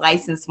am a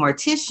licensed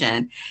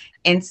mortician.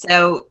 And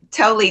so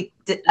totally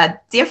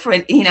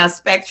different,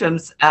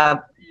 spectrums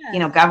of,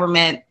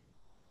 government,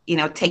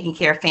 taking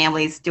care of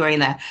families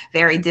during a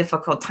very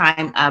difficult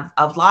time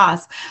of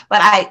loss.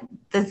 But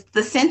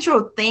the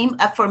central theme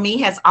for me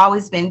has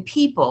always been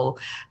people,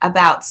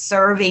 about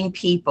serving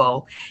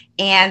people.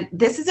 And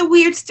this is a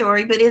weird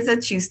story, but it's a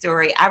true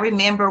story. I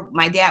remember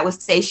my dad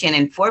was stationed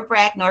in Fort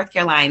Bragg, North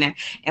Carolina,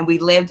 and we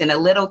lived in a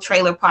little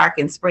trailer park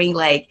in Spring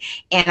Lake.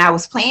 And I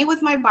was playing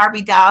with my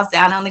Barbie dolls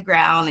down on the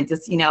ground and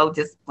just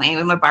playing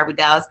with my Barbie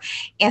dolls.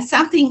 And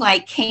something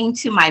came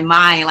to my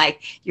mind,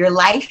 your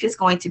life is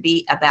going to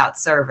be about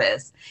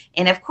service.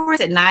 And of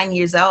course, at 9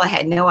 years old, I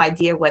had no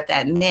idea what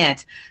that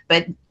meant.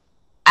 But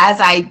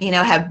as I,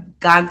 have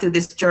gone through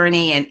this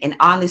journey and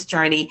on this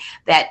journey,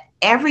 that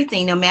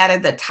everything, no matter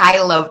the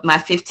title of my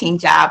 15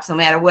 jobs, no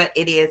matter what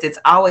it is, it's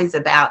always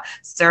about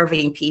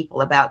serving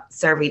people, about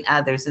serving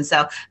others. And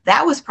so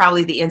that was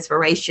probably the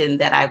inspiration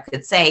that I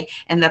could say.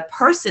 And the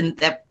person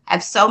that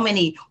have so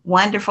many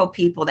wonderful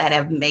people that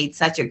have made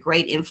such a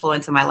great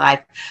influence in my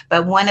life.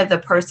 But one of the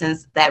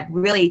persons that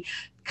really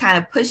kind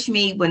of pushed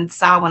me when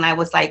I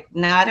was like,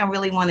 no, I don't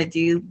really want to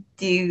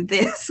do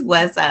this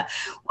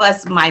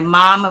was my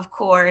mom, of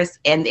course,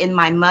 and in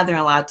my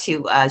mother-in-law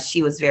too.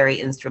 She was very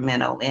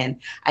instrumental, and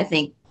I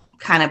think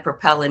kind of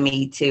propelling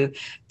me to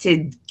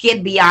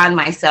get beyond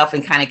myself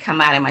and kind of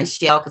come out of my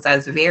shell, because I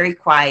was a very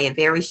quiet,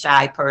 very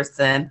shy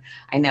person.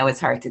 I know it's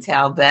hard to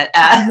tell, but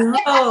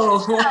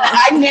No.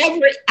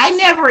 I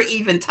never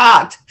even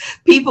talked.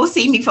 People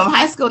see me from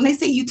high school and they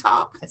say, "You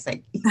talk?" I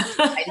say,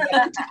 "I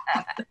never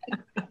talk."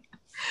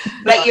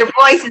 But your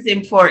voice is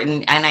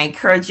important, and I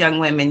encourage young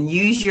women,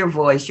 use your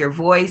voice. Your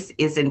voice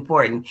is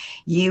important.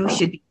 You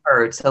should be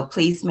heard, so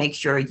please make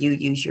sure you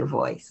use your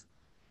voice.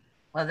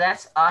 Well,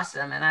 that's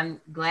awesome. And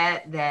I'm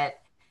glad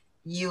that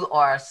you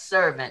are a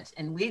servant.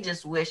 And we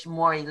just wish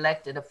more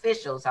elected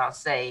officials, I'll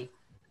say,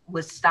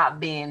 would stop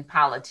being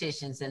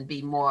politicians and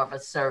be more of a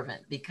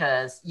servant,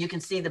 because you can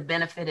see the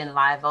benefit in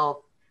Live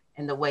Oak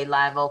and the way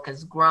Live Oak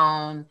has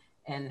grown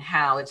and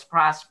how it's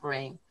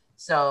prospering.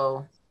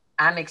 So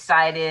I'm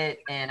excited,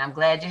 and I'm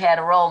glad you had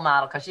a role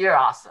model, because you're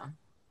awesome.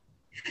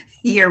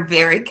 You're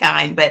very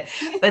kind, but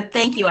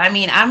thank you. I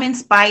mean, I'm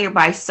inspired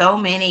by so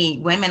many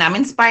women. I'm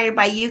inspired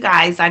by you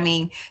guys. I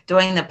mean,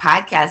 doing the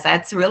podcast,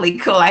 that's really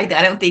cool. I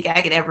don't think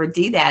I could ever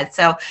do that.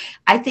 So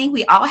I think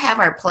we all have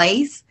our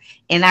place,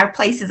 and our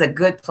place is a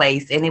good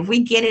place. And if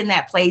we get in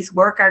that place,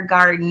 work our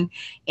garden,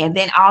 and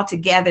then all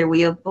together,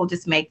 we'll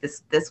just make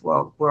this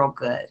world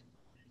good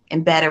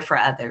and better for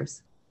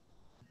others.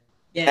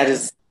 Yeah, that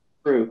is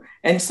true.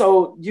 And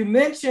so you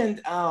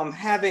mentioned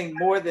having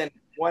more than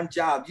one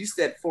job. You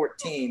said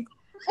 14.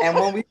 And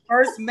when we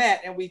first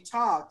met and we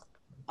talked,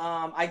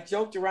 I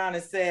joked around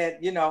and said,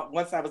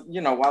 once I was,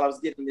 while I was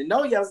getting to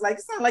know you, I was like,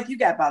 it sounds like you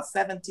got about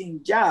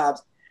 17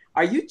 jobs.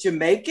 Are you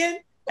Jamaican?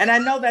 And I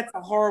know that's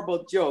a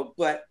horrible joke,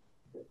 but,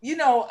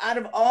 out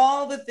of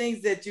all the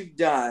things that you've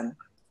done,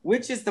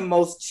 which is the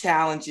most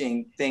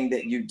challenging thing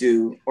that you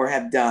do or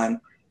have done?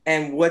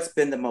 And what's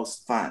been the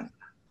most fun?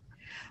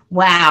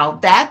 Wow,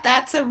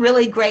 that's a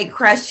really great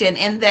question,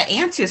 and the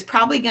answer is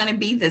probably going to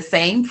be the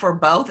same for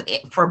both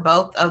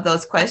of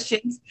those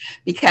questions,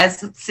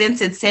 because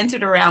since it's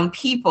centered around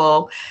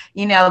people,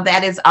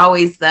 that is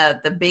always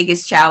the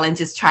biggest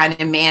challenge, is trying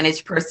to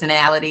manage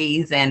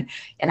personalities, and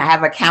I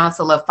have a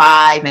council of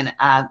 5, and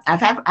I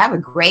have a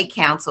great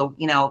council.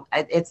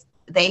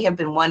 They have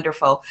been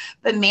wonderful,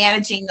 but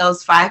managing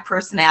those 5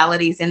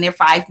 personalities, and they're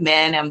 5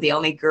 men. I'm the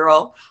only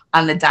girl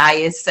on the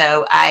dais,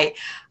 so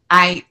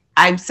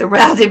I'm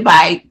surrounded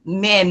by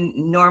men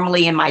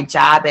normally in my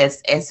job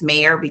as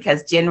mayor,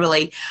 because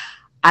generally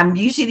I'm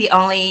usually the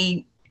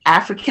only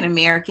African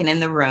American in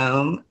the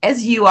room,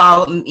 as you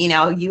all,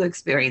 you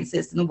experience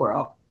this in the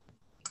world.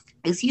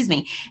 Excuse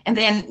me. And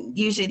then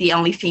usually the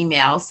only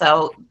female.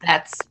 So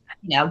that's,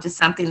 just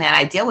something that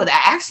I deal with. I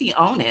actually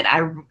own it. I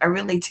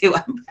really do.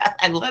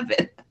 I love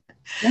it.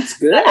 That's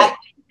good. But I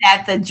think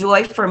that the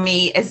joy for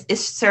me is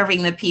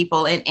serving the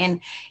people,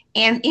 and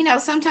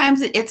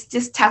sometimes it's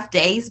just tough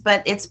days,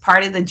 but it's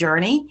part of the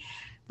journey.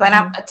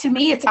 But to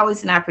me, it's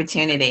always an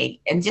opportunity.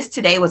 And just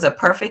today was a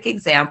perfect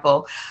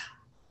example.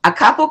 A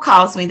couple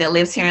calls me that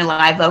lives here in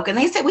Live Oak, and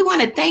they said, "We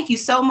want to thank you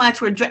so much.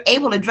 We're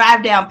able to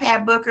drive down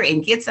Pat Booker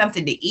and get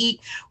something to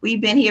eat.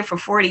 We've been here for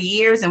 40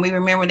 years, and we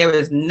remember there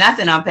was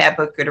nothing on Pat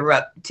Booker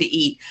to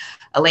eat."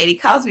 A lady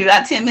calls me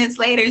about 10 minutes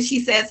later, and she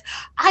says,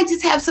 "I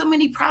just have so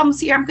many problems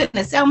here. I'm going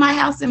to sell my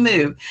house and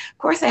move." Of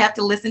course, I have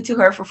to listen to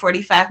her for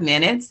 45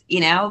 minutes,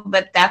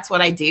 but that's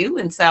what I do.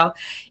 And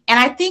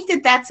I think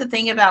that that's the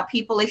thing about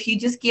people. If you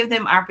just give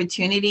them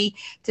opportunity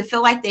to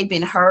feel like they've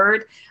been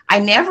heard. I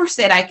never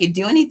said I could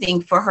do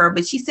anything for her,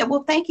 but she said,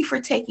 "Well, thank you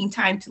for taking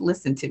time to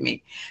listen to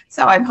me."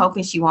 So I'm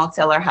hoping she won't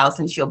sell her house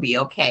and she'll be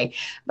okay.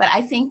 But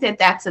I think that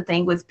that's the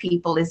thing with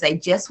people, is they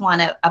just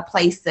want a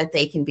place that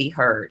they can be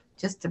heard.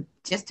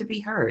 Just to be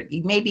heard.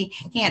 You maybe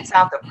can't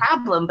solve the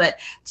problem, but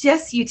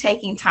just you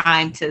taking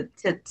time to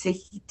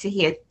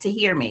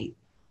hear me.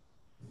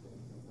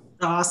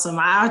 Awesome.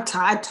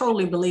 I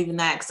totally believe in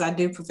that, because I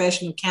do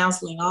professional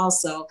counseling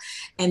also.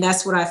 And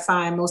that's what I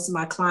find most of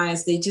my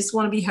clients, they just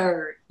want to be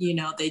heard.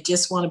 They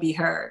just want to be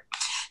heard.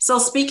 So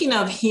speaking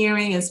of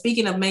hearing, and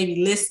speaking of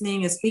maybe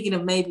listening, and speaking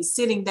of maybe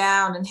sitting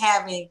down and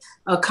having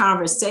a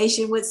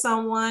conversation with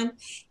someone,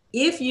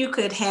 if you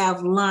could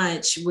have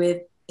lunch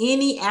with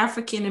any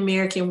African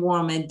American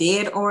woman,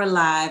 dead or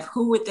alive,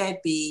 who would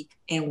that be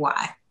and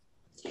why?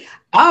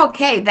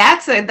 Okay,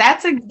 that's a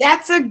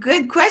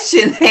good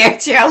question there,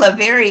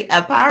 Cheryl.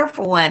 A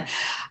powerful one.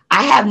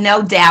 I have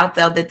no doubt,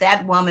 though,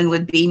 that woman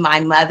would be my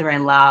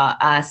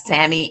mother-in-law,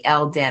 Sammy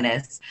L.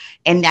 Dennis.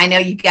 And I know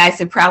you guys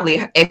have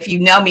probably, if you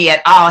know me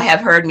at all,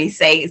 have heard me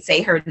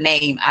say her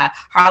name.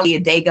 Hardly a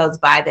day goes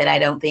by that I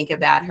don't think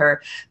about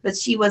her. But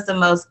she was the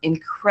most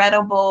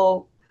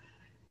incredible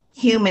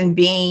human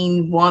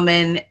being,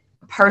 woman,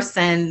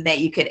 person that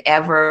you could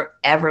ever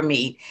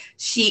meet.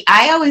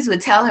 I always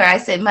would tell her, I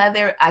said,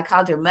 Mother, I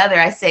called her Mother.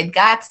 I said,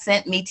 God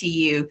sent me to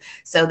you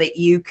so that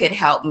you could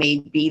help me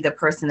be the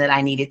person that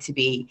I needed to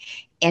be.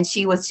 And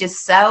she was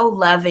just so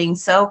loving,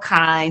 so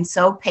kind,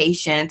 so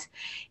patient.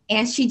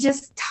 And she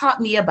just taught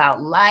me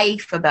about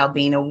life, about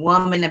being a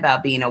woman,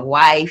 about being a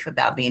wife,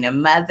 about being a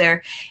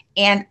mother.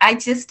 And I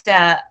just,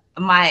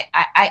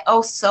 I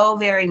owe so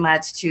very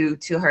much to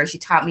her. She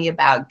taught me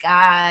about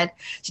God.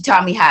 She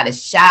taught me how to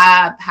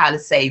shop, how to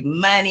save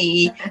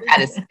money, how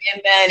to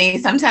spend money.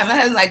 Sometimes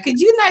I was like, could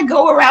you not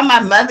go around my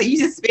mother? You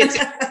just spent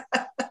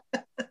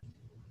it.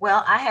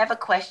 Well, I have a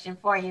question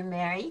for you,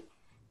 Mary.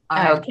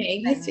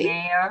 Okay.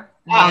 Mayor.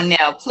 Oh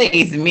no,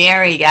 please,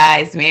 Mary,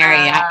 guys, Mary.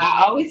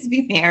 I always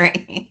be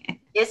Mary.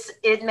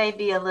 It may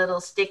be a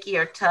little sticky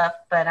or tough,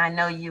 but I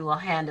know you will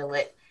handle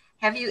it.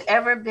 Have you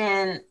ever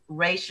been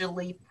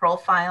racially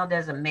profiled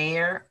as a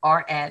mayor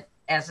or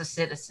as a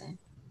citizen?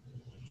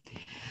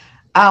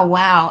 Oh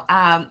wow.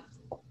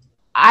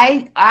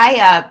 I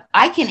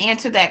can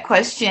answer that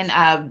question.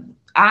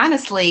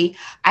 Honestly,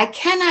 I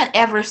cannot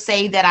ever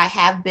say that I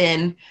have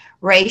been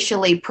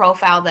racially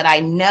profiled that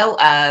I know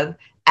of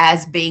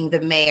as being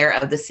the mayor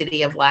of the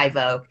city of Live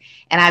Oak.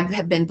 And I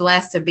have been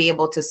blessed to be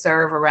able to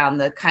serve around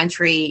the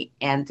country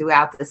and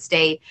throughout the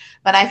state.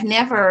 But I've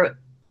never,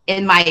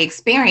 in my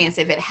experience,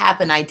 if it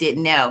happened, I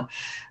didn't know.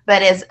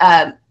 But as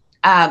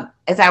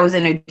I was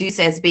introduced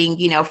as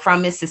being,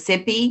 from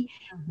Mississippi,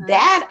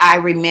 that I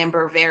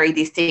remember very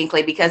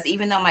distinctly, because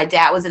even though my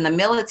dad was in the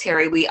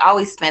military, we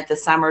always spent the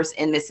summers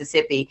in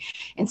Mississippi.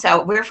 And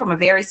so we're from a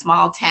very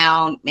small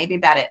town, maybe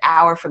about an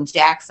hour from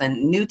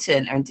Jackson,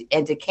 Newton,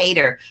 and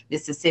Decatur,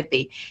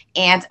 Mississippi.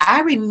 And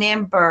I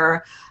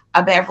remember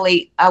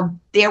Beverly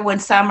there one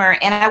summer,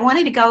 and I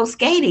wanted to go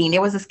skating.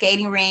 There was a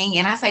skating ring,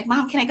 and I was like,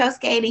 Mom, can I go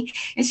skating?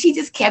 And she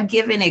just kept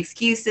giving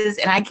excuses,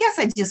 and I guess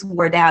I just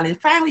wore down.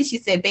 And finally she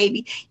said,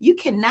 baby, you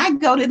cannot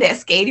go to that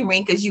skating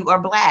ring because you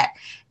are Black.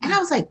 And I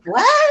was like,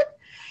 what?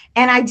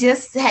 And I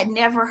just had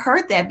never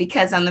heard that,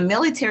 because on the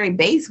military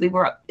base, we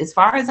were, as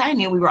far as I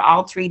knew, we were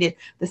all treated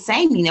the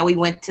same. We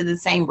went to the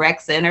same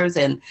rec centers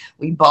and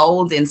we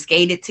bowled and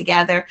skated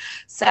together.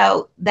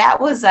 So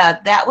that was,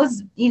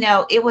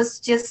 it was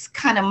just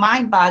kind of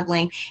mind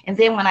boggling. And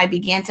then when I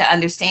began to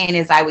understand,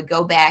 as I would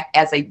go back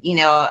as a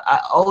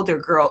older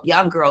girl,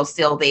 young girl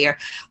still there,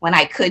 when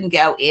I couldn't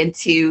go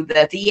into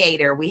the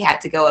theater, we had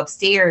to go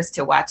upstairs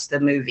to watch the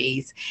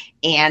movies.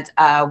 And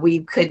we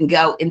couldn't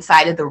go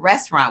inside of the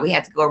restaurant. We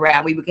had to go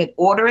around. We would get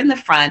order in the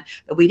front,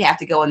 but we'd have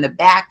to go in the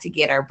back to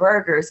get our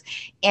burgers.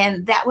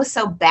 And that was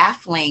so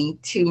baffling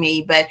to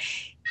me. But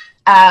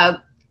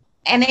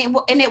and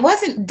it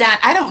wasn't done.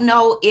 I don't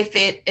know if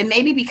and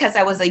maybe because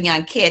I was a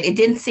young kid, it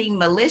didn't seem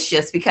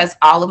malicious, because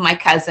all of my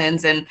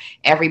cousins and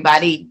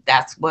everybody,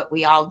 that's what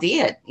we all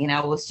did.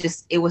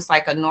 It was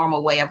like a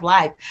normal way of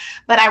life.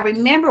 But I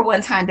remember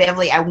one time,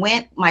 Beverly,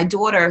 my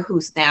daughter,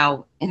 who's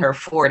now in her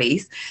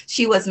 40s,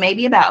 she was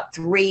maybe about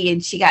 3,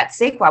 and she got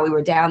sick while we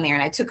were down there,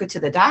 and I took her to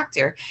the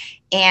doctor.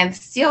 And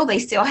they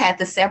still had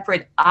the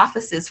separate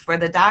offices for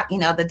the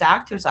the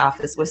doctor's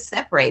office was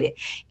separated.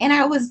 And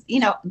I was,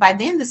 by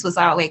then this was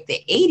all like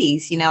the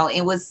 80s,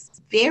 it was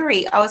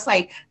I was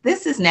like,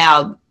 this is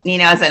now,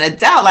 as an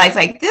adult, I was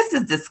like, this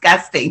is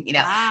disgusting,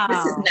 Wow.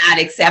 This is not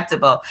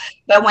acceptable.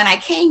 But when I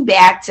came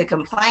back to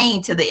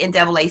complain to the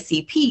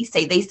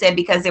NAACP, they said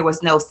because there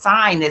was no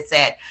sign that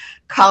said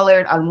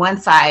colored on one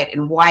side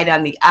and white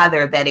on the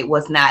other, that it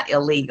was not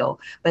illegal,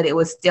 but it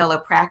was still a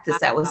practice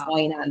that was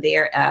going on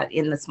there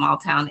in the small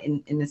town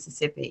in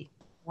Mississippi.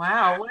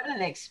 Wow, what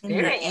an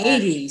experience. In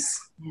the 80s.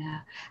 Yeah,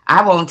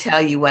 I won't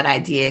tell you what I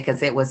did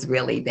because it was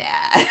really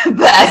bad,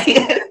 but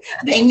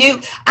they knew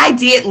I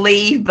did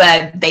leave,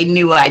 but they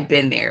knew I'd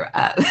been there,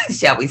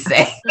 shall we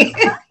say.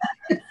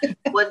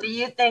 Well, do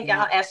you think,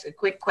 I'll ask a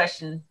quick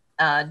question.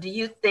 Do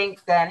you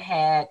think that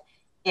had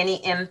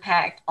any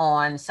impact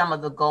on some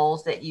of the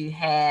goals that you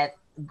had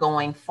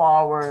going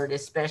forward,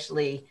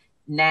 especially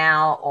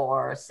now,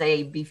 or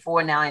say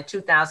before now in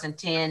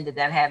 2010? Did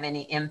that have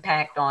any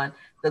impact on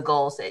the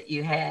goals that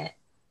you had?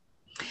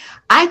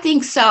 I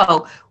think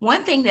so.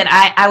 One thing that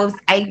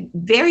I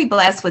very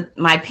blessed with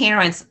my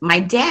parents.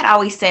 My dad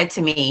always said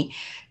to me,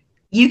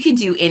 you can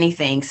do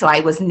anything. So I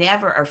was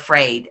never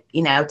afraid,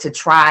 to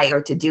try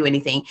or to do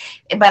anything.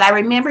 But I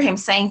remember him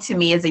saying to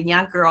me as a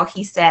young girl,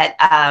 he said,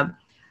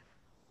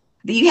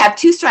 you have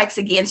 2 strikes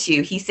against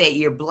you. He said,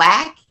 you're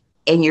Black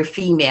and you're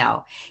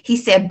female. He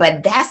said,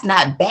 but that's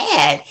not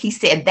bad. He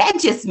said, that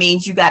just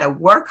means you got to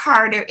work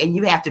harder and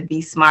you have to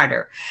be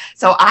smarter.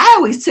 So I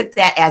always took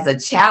that as a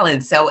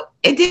challenge. So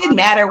it didn't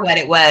matter what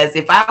it was.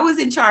 If I was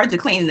in charge of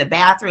cleaning the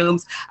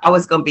bathrooms, I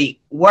was going to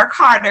work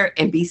harder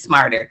and be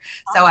smarter.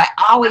 So I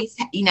always,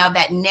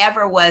 that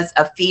never was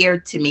a fear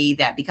to me,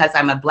 that because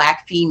I'm a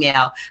Black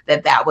female,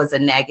 that was a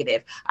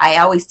negative. I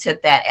always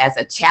took that as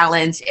a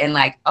challenge and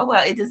like, oh,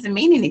 well, it doesn't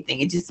mean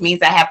anything. It just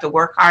means I have to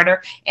work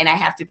harder and I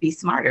have to be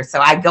smarter. So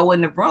I go in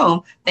the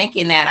room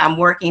thinking that I'm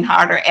working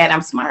harder and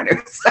I'm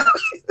smarter. So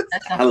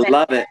That's a I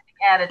love it.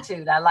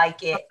 attitude. I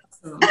like it.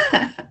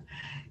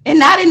 And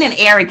not in an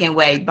arrogant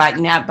way, but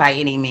not by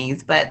any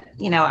means. But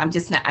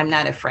I'm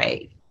not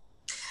afraid.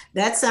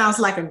 That sounds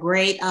like a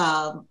great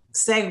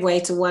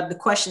segue to what the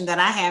question that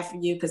I have for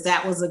you, because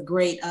that was a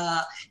great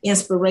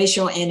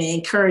inspirational and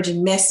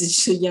encouraging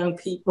message to young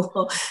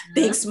people.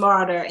 Think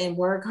smarter and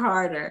work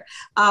harder.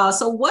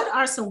 So what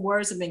are some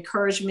words of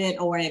encouragement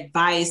or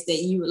advice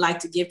that you would like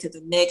to give to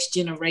the next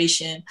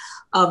generation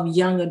of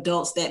young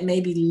adults that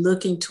may be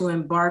looking to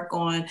embark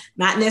on,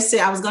 not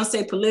necessarily, I was going to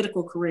say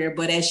political career,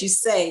 but as you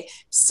say,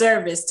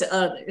 service to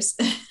others?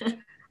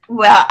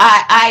 Well,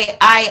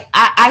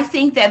 I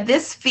think that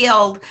this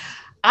field,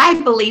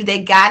 I believe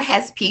that God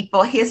has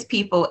people, his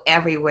people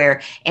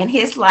everywhere, and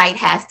his light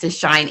has to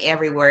shine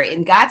everywhere,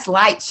 and God's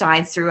light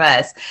shines through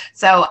us.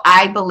 So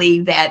I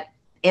believe that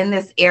in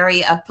this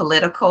area of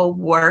political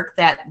work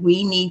that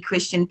we need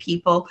Christian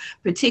people,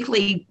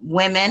 particularly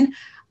women,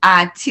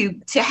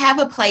 to have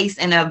a place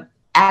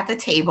at the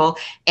table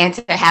and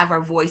to have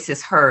our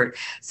voices heard.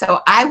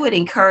 So I would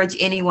encourage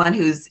anyone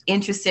who's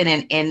interested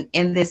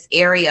in this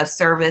area of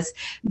service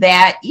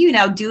that,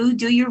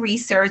 do your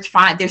research,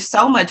 there's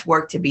so much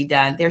work to be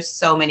done. There's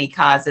so many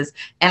causes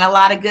and a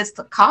lot of good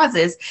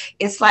causes.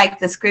 It's like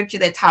the scripture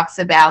that talks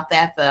about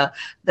that the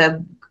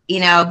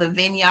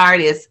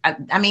vineyard is,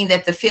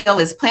 that the field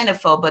is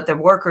plentiful, but the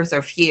workers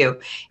are few.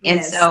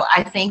 And Yes. So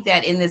I think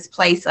that in this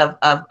place of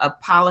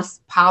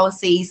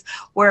policies,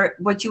 where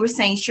what you were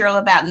saying, Cheryl,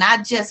 about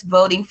not just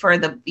voting for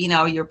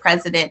your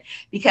president,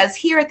 because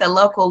here at the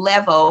local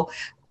level,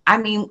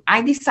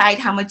 I decide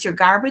how much your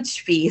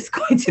garbage fee is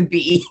going to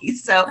be.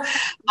 So,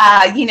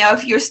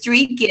 if your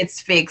street gets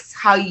fixed,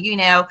 how,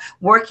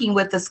 working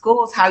with the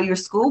schools, how your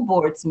school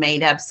board's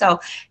made up. So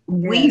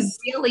we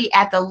really,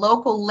 at the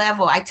local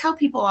level, I tell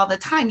people all the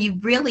time,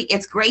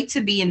 it's great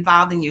to be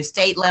involved in your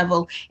state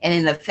level and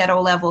in the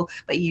federal level,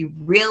 but you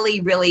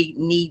really, really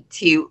need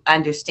to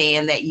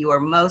understand that you are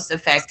most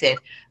affected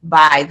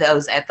by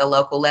those at the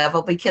local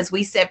level, because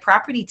we set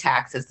property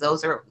taxes.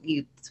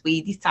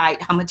 We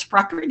decide how much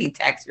property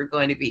tax you're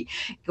going to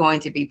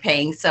be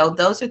paying. So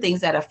those are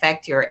things that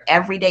affect your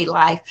everyday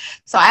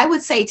life. So I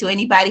would say to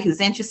anybody who's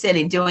interested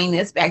in doing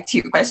this, back to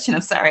your question,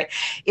 I'm sorry,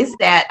 is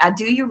that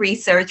do your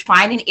research,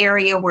 find an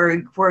area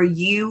where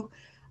you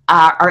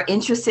are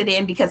interested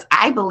in, because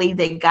I believe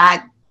that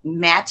God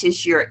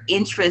matches your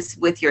interests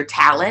with your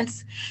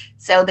talents,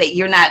 so that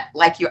you're not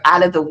like you're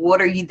out of the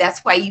water. That's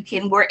why you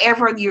can,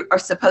 wherever you are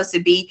supposed to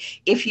be,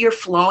 if you're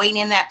flowing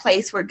in that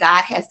place where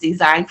God has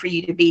designed for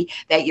you to be,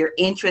 that your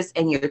interests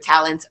and your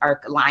talents are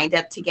lined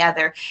up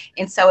together.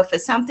 And so if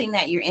it's something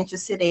that you're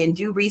interested in,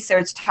 do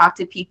research, talk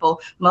to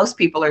people. Most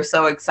people are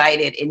so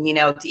excited and,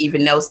 to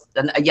even know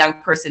a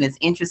young person is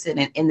interested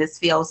in this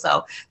field.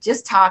 So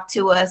just talk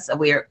to us.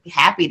 We're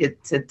happy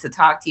to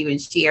talk to you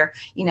and share,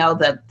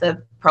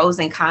 the pros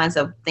and cons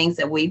of things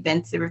that we've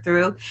been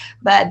through,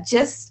 but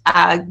just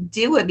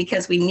do it,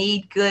 because we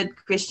need good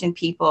Christian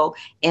people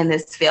in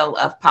this field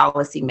of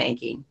policy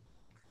making.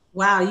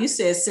 Wow, you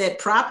said set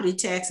property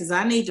taxes.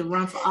 I need to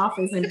run for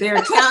office in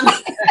Berry County.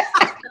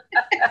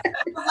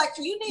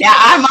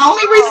 I'm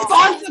only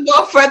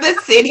responsible for the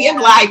city of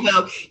Live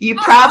Oak. You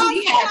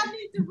probably have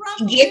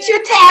get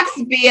your tax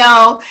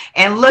bill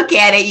and look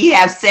at it. You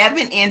have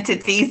 7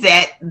 entities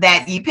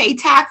that you pay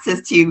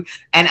taxes to,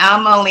 and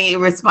I'm only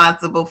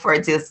responsible for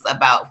just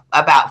about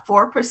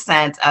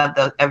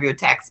 4% of your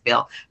tax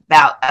bill.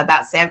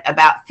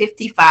 About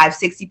 55,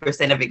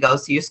 60% of it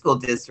goes to your school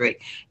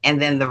district, and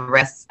then the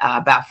rest,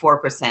 about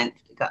 4%.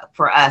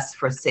 For us,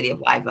 for City of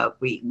Live Oak,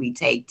 we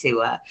take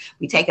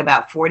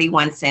about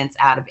 41 cents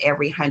out of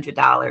every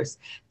 $100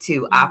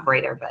 to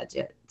operate our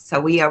budget.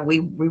 So we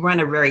run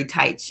a very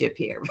tight ship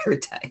here, very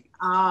tight.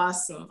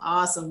 Awesome.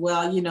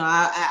 Well,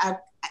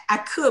 I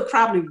could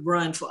probably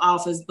run for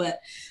office,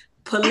 but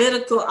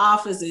political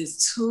office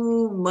is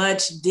too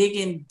much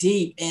digging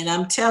deep, and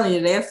I'm telling you,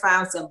 they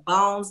found some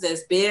bones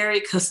that's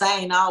buried, because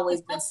I ain't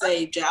always been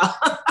saved, y'all.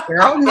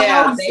 Girl,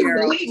 no, they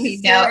believe me,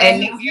 no,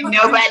 and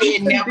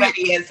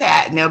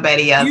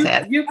nobody else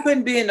has. You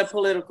couldn't be in the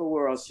political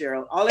world,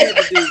 Cheryl. All they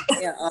have to do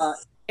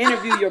is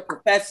interview your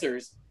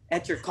professors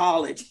at your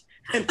college.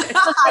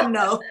 I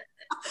know.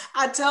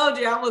 I told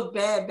you I was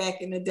bad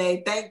back in the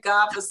day. Thank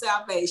God for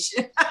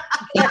salvation.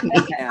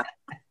 Yeah.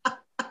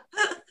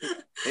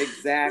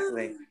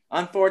 Exactly.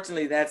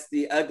 Unfortunately, that's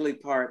the ugly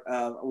part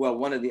of,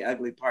 one of the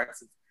ugly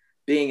parts of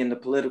being in the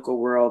political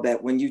world,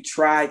 that when you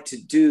try to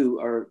do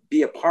or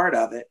be a part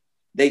of it,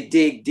 they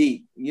dig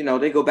deep.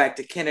 They go back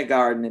to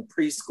kindergarten and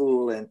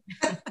preschool, and,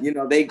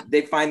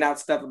 they find out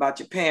stuff about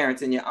your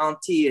parents and your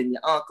auntie and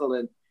your uncle,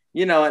 and,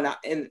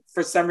 and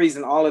for some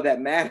reason, all of that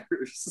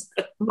matters.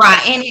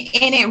 Right. And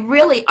it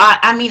really,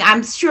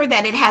 I'm sure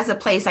that it has a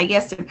place, I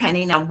guess,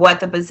 depending on what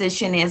the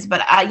position is.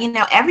 But,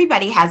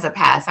 everybody has a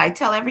past. I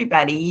tell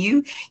everybody,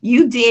 you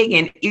dig,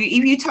 and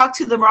if you talk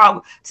to the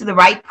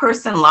right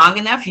person long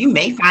enough, you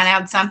may find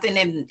out something,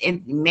 and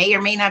it may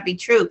or may not be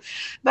true.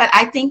 But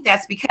I think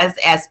that's because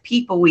as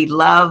people, we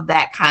love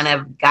that kind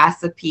of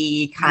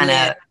gossipy kind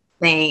of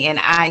thing.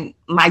 And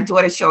my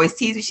daughter, she always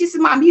teases me. She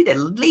said, Mom, you're the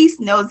least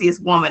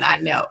nosiest woman I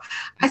know.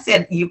 I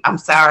said, I'm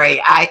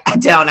sorry. I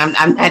don't.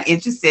 I'm not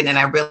interested, and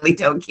I really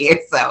don't care.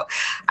 So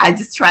I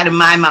just try to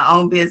mind my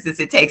own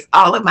business. It takes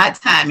all of my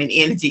time and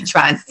energy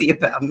trying to see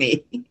about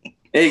me.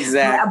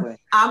 Exactly.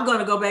 I'm going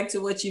to go back to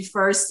what you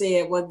first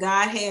said. What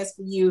God has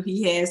for you,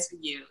 He has for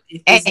you.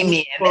 If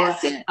Amen. for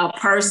a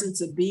person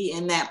to be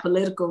in that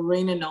political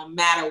arena, no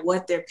matter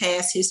what their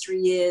past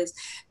history is,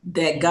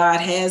 that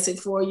God has it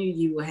for you,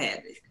 you will have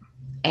it.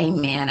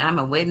 Amen. I'm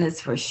a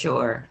witness for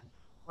sure.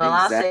 Well,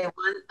 I'll say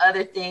one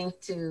other thing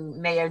to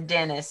Mayor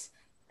Dennis,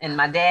 and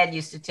my dad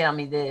used to tell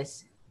me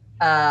this.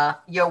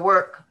 Your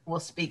work will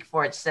speak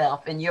for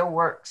itself, and your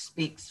work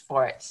speaks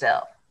for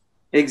itself.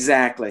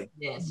 Exactly.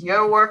 Yes,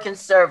 your work and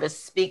service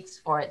speaks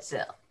for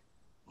itself.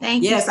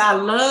 Thank you. Yes, I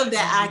love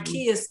that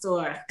IKEA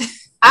store.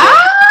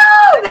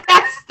 Oh,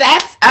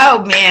 that's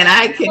oh man,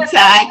 I could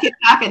talk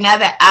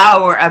another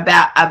hour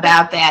about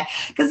that,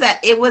 because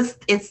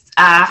it's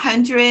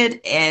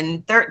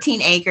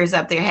 113 acres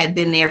up there, had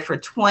been there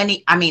for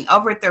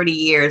over 30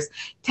 years.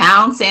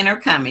 Town center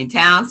coming.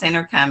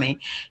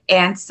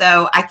 And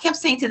so I kept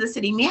saying to the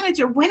city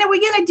manager, when are we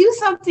going to do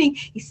something?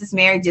 He says,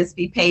 Mary, just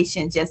be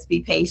patient.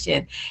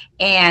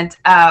 And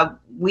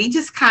we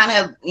just kind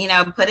of,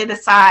 put it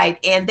aside,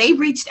 and they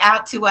reached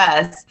out to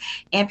us,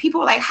 and people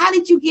were like, how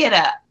did you get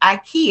a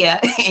IKEA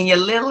in your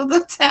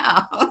little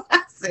town?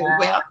 I said,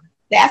 well,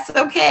 that's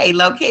okay.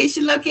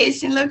 Location.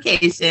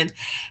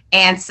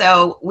 And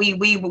so we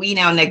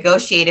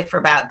negotiated for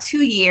about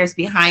 2 years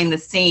behind the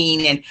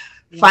scene, and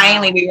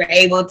finally we were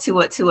able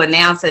to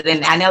announce it.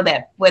 And I know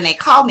that when they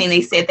called me and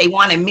they said they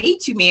want to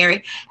meet you,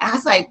 Mary, and I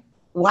was like,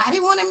 why do they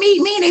want to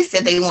meet me? They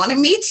said they want to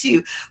meet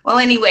you. Well,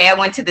 anyway, I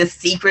went to this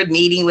secret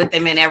meeting with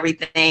them and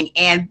everything,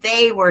 and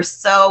they were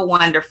so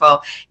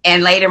wonderful.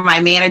 And later my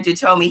manager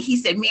told me, he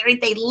said, Mary,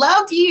 they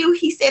loved you.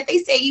 He said, they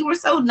say you were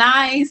so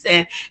nice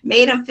and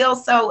made them feel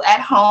so at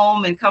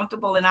home and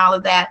comfortable and all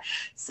of that.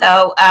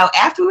 So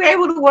after we were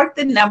able to work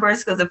the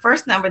numbers, because the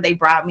first number they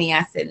brought me,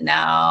 I said,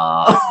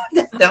 no,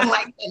 don't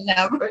like the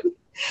number.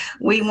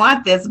 We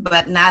want this,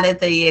 but not at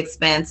the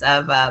expense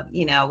of,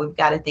 we've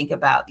got to think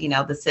about,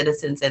 the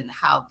citizens and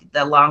how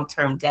the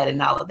long-term debt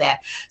and all of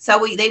that.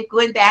 So they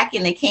went back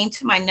and they came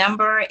to my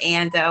number,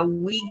 and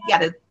we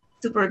got a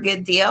super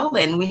good deal.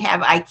 And we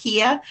have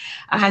IKEA,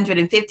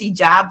 150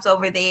 jobs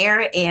over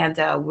there.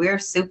 And we're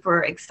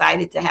super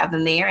excited to have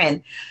them there.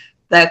 And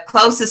the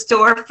closest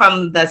store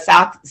from the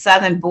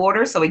southern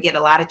border. So we get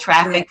a lot of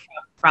traffic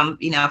from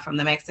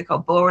the Mexico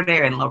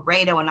border and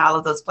Laredo and all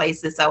of those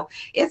places. So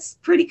it's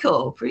pretty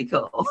cool.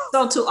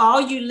 So to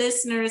all you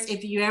listeners,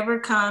 if you ever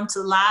come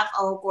to Live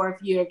Oak, or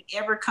if you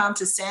ever come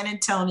to San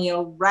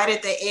Antonio, right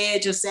at the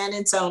edge of San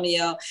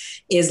Antonio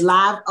is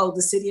Live Oak,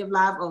 the city of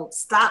Live Oak.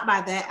 Stop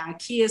by that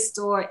IKEA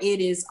store. It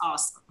is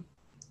awesome.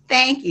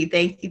 Thank you.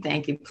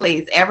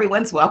 Please,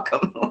 everyone's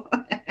welcome.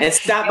 And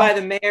stop by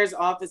the mayor's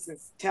office and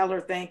tell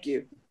her thank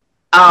you.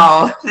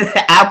 Oh,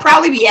 I'll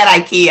probably be at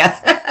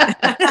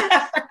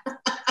IKEA.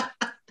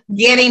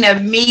 Getting a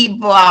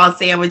meatball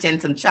sandwich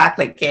and some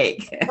chocolate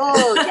cake.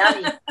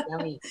 Oh,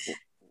 yummy.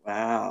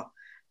 Wow.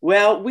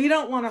 Well, we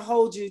don't want to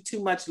hold you too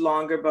much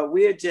longer, but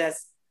we're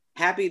just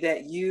happy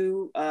that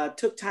you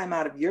took time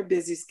out of your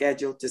busy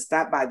schedule to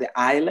stop by the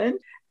island.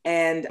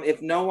 And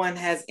if no one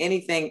has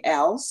anything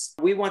else,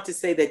 we want to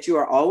say that you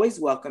are always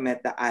welcome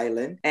at the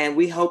island, and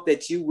we hope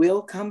that you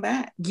will come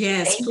back.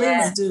 Yes,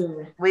 please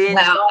do.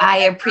 Well,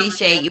 I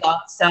appreciate you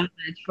all so much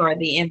for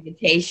the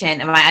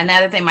invitation. And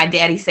another thing, my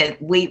daddy said,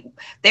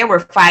 there were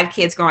 5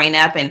 kids growing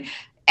up, and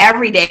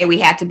every day we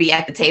had to be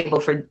at the table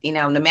for,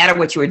 no matter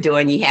what you were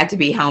doing, you had to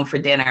be home for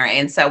dinner.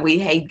 And so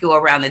we'd go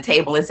around the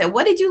table and say,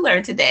 what did you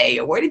learn today?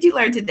 Or where did you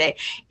learn today?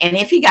 And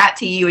if he got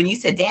to you and you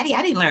said, Daddy,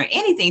 I didn't learn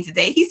anything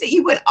today. He said,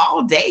 you went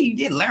all day, you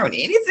didn't learn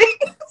anything.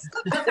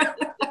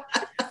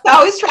 I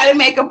always try to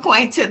make a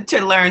point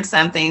to learn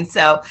something.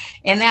 So,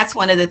 and that's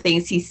one of the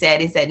things he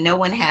said, is that no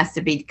one has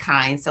to be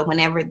kind. So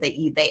whenever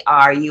they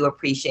are, you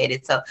appreciate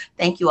it. So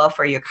thank you all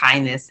for your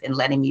kindness and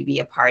letting me be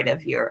a part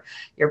of your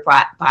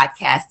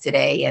podcast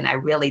today. And I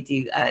really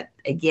do,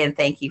 again,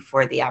 thank you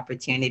for the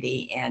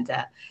opportunity. And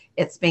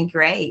it's been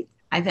great.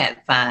 I've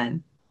had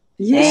fun.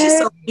 Yeah. It's just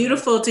so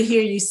beautiful to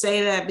hear you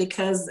say that,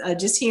 because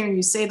just hearing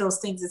you say those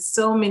things, it's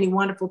so many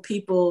wonderful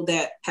people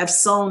that have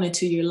sown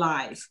into your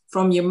life,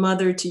 from your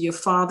mother to your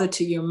father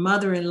to your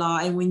mother-in-law.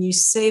 And when you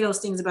say those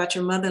things about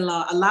your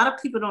mother-in-law, a lot of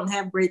people don't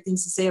have great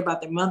things to say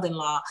about their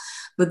mother-in-law,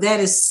 but that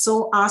is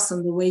so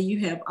awesome, the way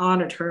you have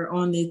honored her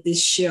on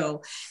this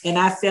show. And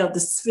I feel the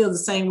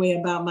same way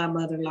about my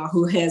mother-in-law,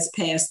 who has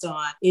passed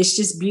on. It's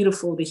just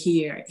beautiful to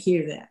hear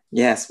that.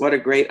 Yes, what a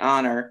great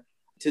honor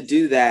to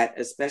do that,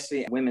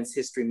 especially Women's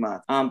History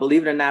Month.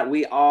 Believe it or not,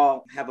 we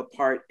all have a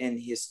part in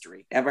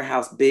history, ever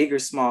how big or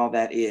small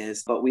that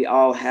is, but we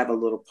all have a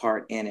little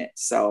part in it.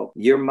 So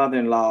your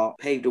mother-in-law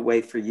paved the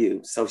way for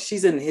you. So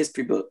she's in the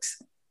history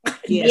books.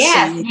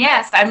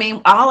 Yes. I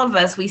mean, all of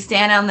us, we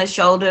stand on the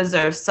shoulders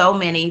of so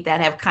many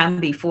that have come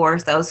before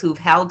us, those who've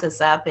held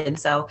us up. And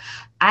so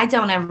I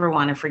don't ever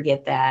want to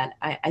forget that.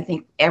 I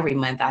think every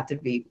month ought to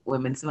be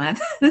Women's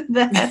Month.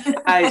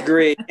 I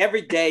agree.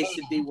 Every day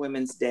should be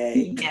Women's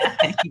Day. Yeah.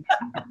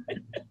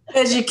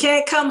 Because you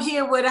can't come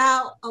here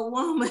without a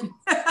woman.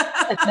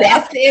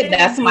 That's it.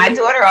 That's my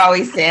daughter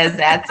always says.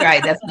 That's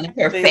right. That's one of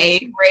her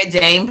favorite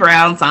Jane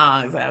Brown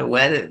songs. What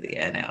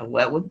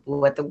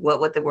would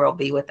the world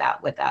be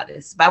without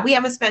us? But we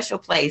have a special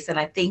place, and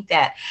I think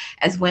that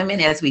as women,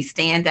 as we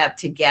stand up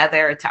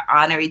together to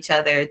honor each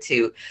other,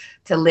 to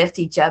lift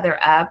each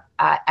other up,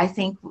 I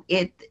think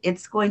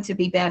it's going to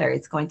be better.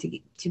 It's going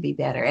to be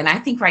better. And I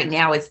think right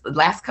now, it's the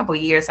last couple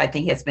of years, I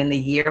think has been the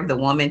year of the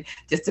woman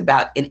just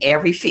about in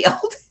every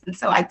field. And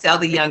so I tell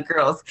the young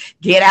girls,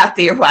 get out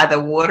there while the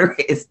water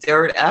is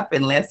stirred up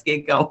and let's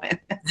get going.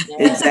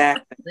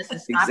 Exactly. This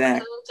is Exactly.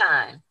 opportune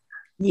time.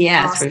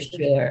 Yes, Awesome. for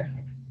sure.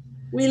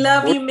 We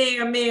love you,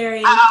 Mayor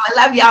Mary. Oh, I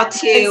love y'all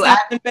too.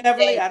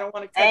 Beverly, I don't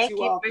want to cut Thank you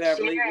you off, for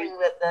Beverly. sharing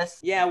with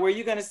us. Yeah, were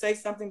you going to say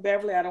something,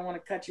 Beverly? I don't want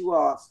to cut you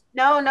off.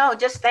 No,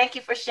 just thank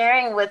you for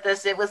sharing with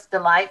us. It was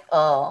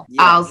delightful.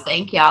 Yes. Oh,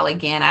 thank y'all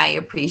again. I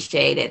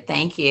appreciate it.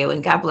 Thank you.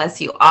 And God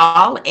bless you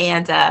all.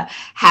 And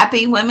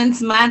happy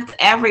Women's Month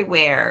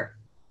everywhere.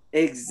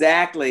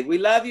 Exactly. We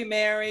love you,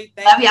 Mary.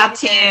 Love y'all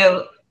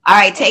too. All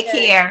right, take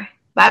care.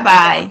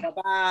 Bye-bye.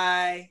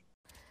 Bye-bye.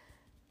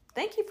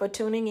 Thank you for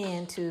tuning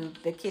in to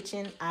the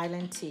Kitchen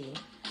Island Tea.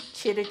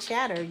 Chitter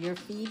chatter, your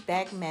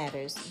feedback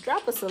matters.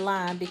 Drop us a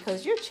line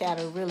because your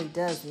chatter really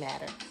does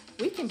matter.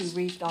 We can be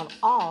reached on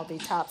all the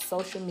top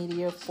social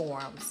media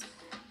forums.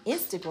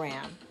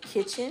 Instagram,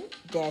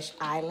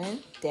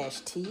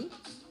 kitchen-island-tea.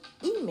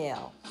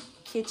 Email,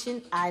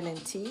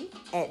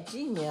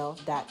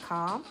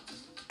 kitchenislandtea@gmail.com.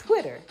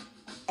 Twitter,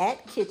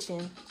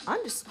 @kitchen_tea.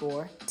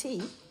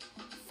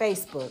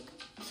 Facebook,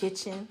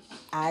 Kitchen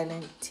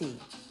Island Tea.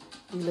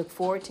 We look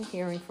forward to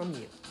hearing from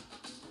you.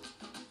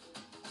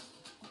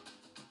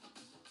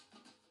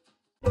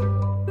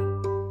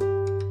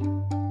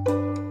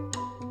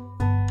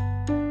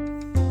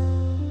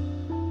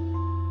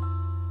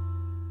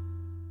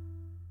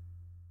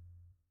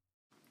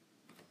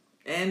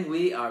 And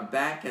we are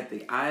back at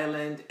the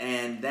island,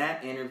 and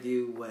that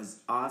interview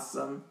was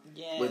awesome.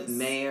 Yes. With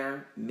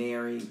Mayor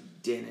Mary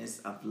Dennis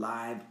of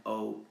Live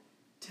Oak,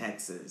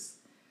 Texas.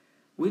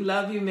 We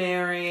love you,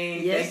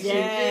 Mary. Yes,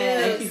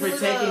 Thank you for Kudos.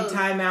 taking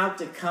time out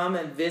to come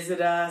and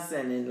visit us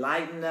and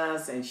enlighten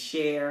us and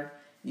share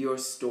your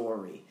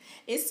story.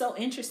 It's so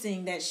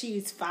interesting that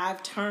she's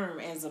 5-term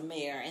as a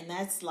mayor, and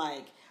that's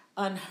like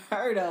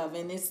unheard of.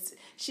 And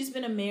she's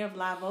been a mayor of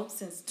Live Oak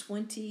since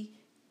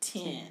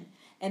 2010.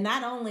 And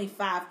not only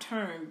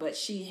 5-term, but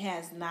she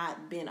has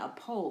not been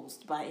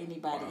opposed by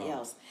anybody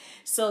else.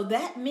 So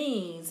that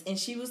means, and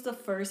she was the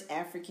first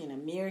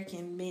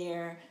African-American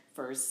mayor,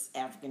 first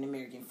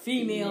African-American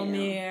female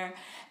mayor.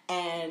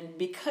 And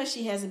because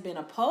she hasn't been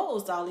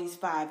opposed all these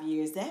 5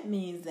 years, that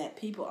means that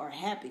people are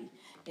happy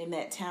in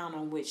that town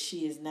on which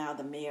she is now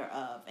the mayor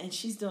of. And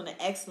she's doing an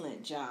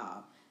excellent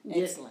job.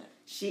 Excellent. Yes,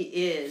 she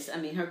is. I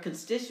mean, her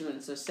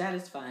constituents are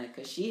satisfied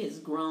because she has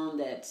grown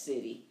that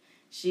city.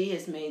 She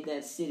has made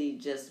that city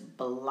just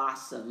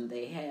blossom.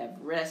 They have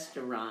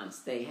restaurants.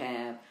 They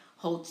have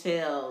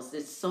hotels.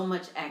 There's so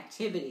much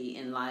activity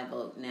in Live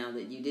Oak now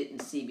that you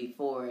didn't see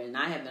before. And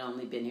I haven't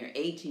only been here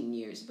 18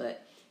 years,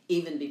 but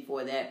even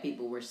before that,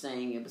 people were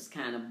saying it was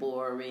kind of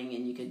boring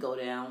and you could go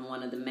down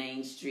one of the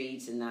main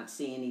streets and not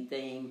see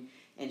anything.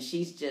 And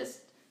she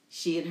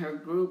and her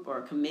group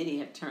or committee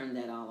have turned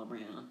that all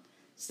around.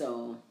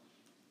 So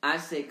I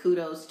say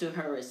kudos to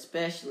her,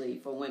 especially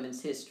for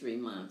Women's History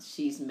Month.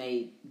 She's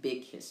made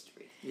big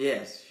history.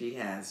 Yes, she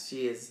has.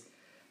 She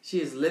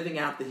is living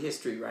out the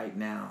history right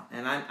now.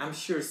 And I'm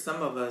sure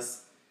some of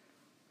us,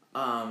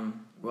 all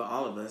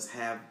of us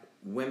have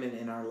women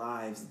in our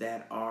lives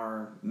that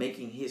are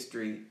making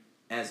history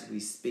as we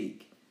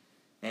speak.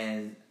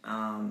 And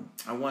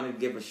I want to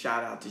give a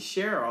shout out to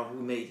Cheryl,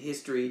 who made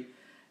history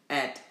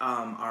at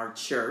our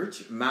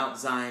church, Mount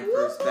Zion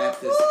First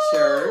Baptist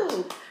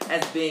Church,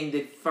 as being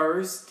the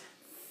first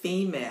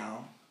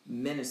female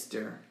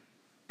minister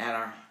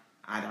at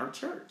our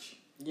church.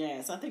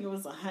 Yes, I think it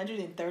was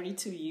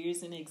 132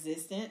 years in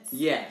existence.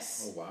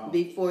 Yes. Oh, wow.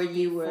 Before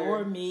you were...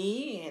 For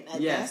me,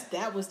 and Yes.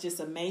 that was just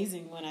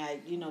amazing when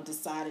I,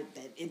 decided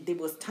that it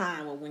was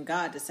time, or when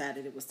God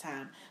decided it was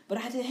time. But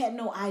I had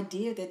no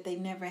idea that they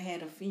never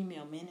had a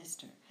female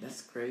minister.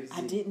 That's crazy.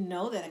 I didn't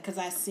know that because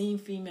I seen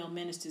female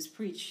ministers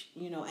preach,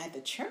 at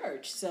the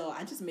church. So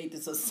I just made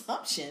this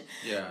assumption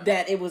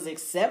that it was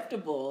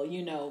acceptable,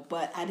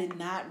 but I did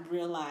not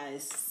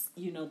realize,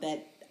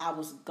 that I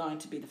was going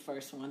to be the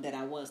first one, that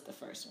I was the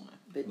first one.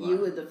 But you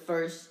were the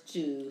first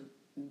to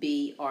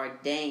be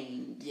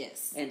ordained.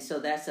 Yes. And so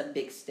that's a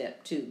big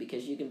step, too,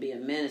 because you can be a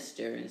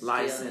minister and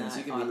licensed.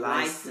 You can be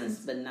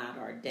licensed, but not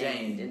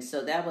ordained. And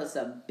so that was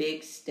a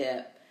big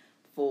step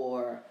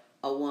for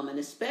a woman,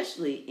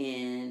 especially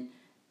in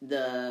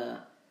the,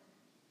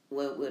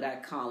 what would I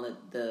call it,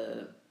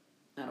 I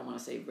don't want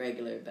to say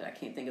regular, but I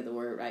can't think of the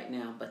word right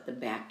now, but the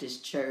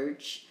Baptist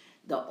church,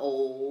 the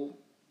old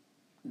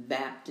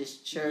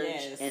Baptist church,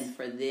 yes. and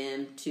for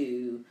them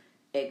to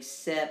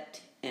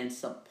accept and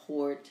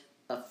support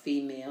a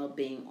female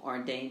being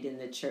ordained in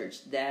the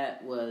church,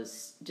 that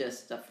was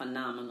just a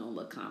phenomenal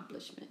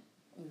accomplishment.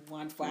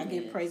 Wonderful. I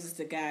give praises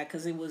to God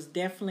because it was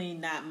definitely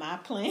not my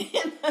plan.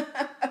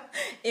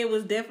 It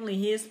was definitely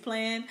His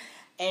plan.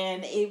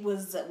 And it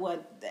was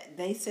what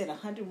they said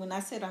 100, when I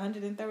said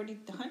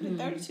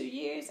 132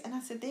 years. And I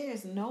said, there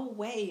is no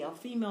way a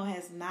female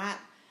has not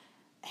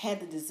had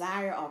the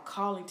desire or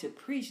calling to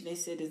preach. And they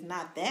said, it's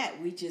not that.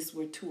 We just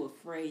were too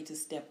afraid to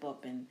step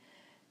up and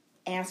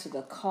answer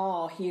the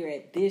call here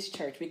at this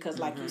church. Because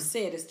like you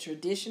said, it's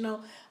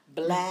traditional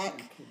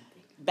Black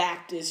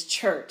Baptist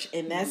church,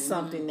 and that's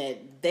something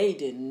that they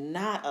did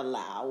not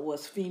allow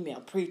was female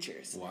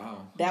preachers.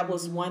 Wow. That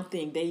was one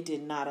thing they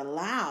did not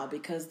allow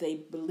because they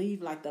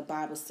believe, like the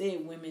Bible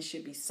said, women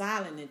should be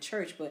silent in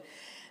church, but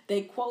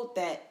they quote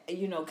that,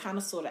 kind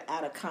of sort of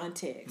out of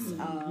context.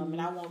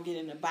 And I won't get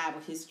into Bible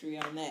history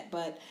on that,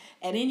 but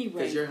at any rate.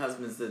 Because your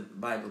husband's the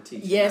Bible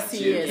teacher. Yes,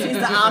 he is. He's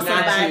the awesome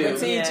Bible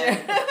teacher. Yeah.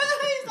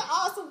 He's the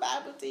awesome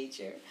Bible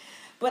teacher.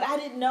 But I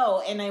didn't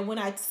know, and when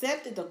I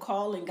accepted the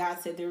call, and God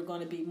said there were going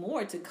to be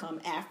more to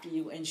come after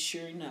you, and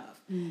sure enough,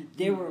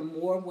 there were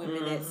more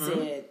women that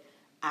said,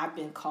 I've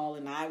been called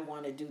and I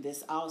want to do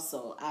this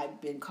also. I've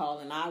been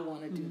called and I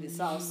want to do this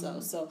also.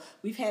 So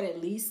we've had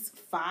at least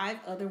 5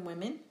 other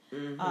women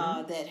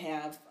that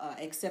have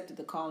accepted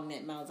the calling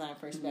at Mount Zion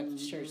First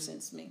Baptist Church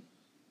since me.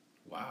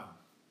 Wow.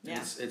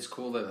 Yeah. It's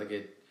cool that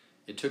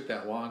it took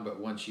that long, but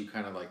once you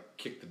kind of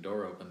kicked the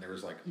door open, there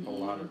was a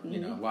lot of a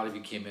lot of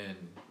you came in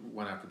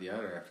one after the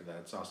other after that.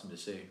 It's awesome to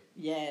see.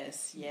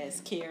 Yes,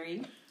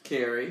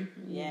 Carrie.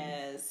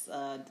 Yes,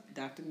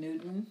 Dr.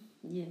 Newton.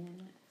 Yeah.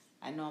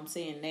 I know I'm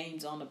saying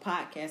names on the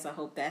podcast. I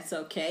hope that's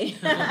okay.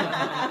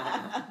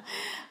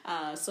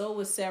 So it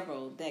was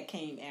several that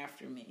came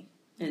after me.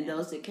 And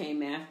those that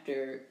came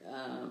after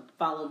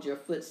followed your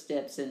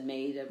footsteps and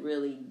made a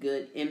really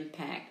good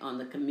impact on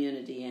the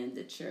community and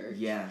the church.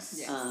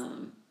 Yes.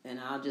 And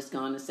I'll just go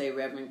on to say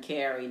Reverend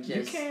Carey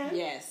just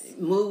Yes.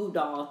 moved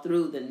all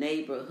through the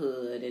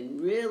neighborhood and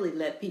really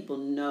let people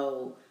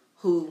know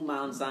who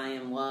Mount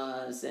Zion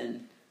was.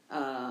 And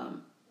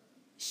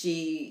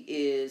she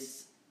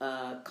is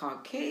a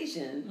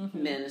Caucasian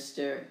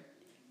minister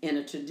in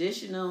a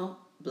traditional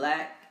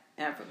Black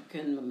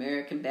African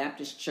American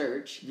Baptist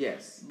church.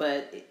 Yes.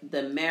 But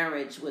the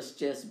marriage was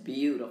just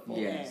beautiful.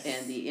 Yes.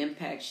 And the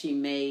impact she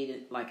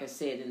made, like I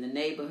said, in the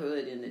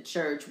neighborhood, in the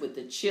church, with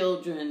the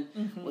children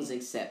was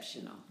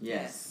exceptional.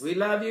 Yes. We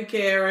love you,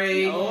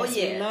 Carrie. Oh, yes.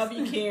 yes. We love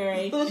you,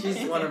 Carrie.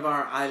 She's one of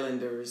our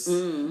islanders.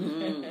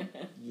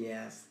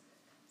 Yes.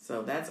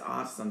 So that's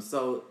awesome.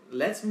 So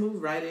let's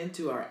move right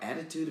into our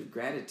attitude of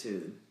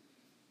gratitude.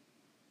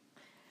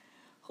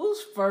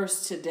 Who's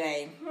first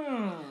today?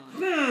 I'm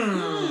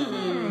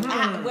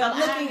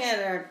looking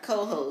at our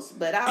co-host,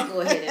 but I'll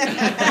go ahead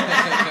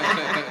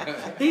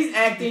and He's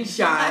acting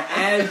shy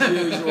as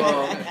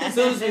usual. As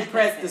soon as we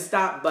press the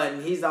stop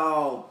button, he's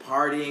all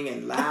partying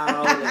and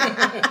loud.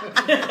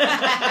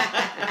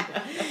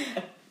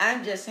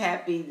 I'm just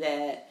happy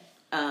that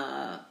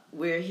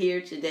we're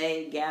here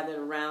today, gathered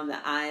around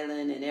the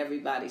island, and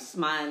everybody's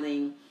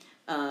smiling.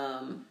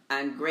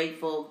 I'm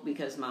grateful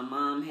because my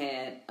mom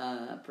had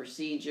a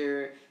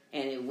procedure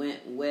and it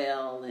went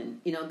well.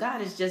 And, God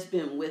has just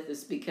been with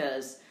us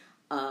because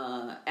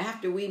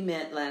after we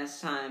met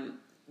last time,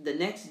 the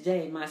next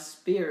day my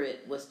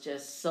spirit was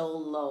just so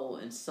low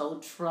and so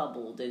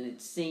troubled, and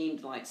it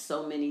seemed like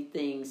so many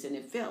things. And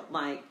it felt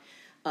like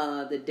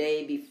the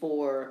day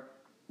before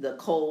the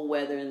cold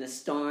weather and the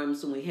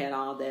storms when we had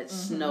all that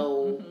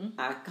snow.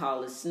 I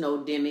call it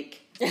snowdemic.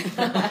 And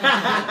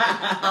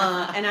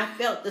I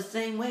felt the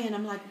same way, and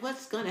I'm like,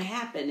 what's going to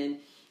happen?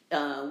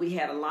 And we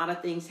had a lot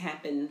of things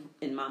happen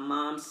in my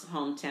mom's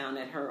hometown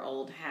at her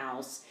old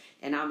house,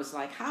 and I was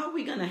like, how are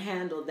we going to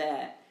handle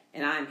that?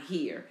 And I'm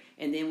here.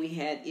 And then we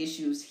had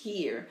issues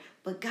here,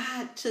 but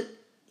God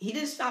He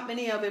didn't stop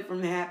any of it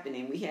from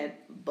happening. We had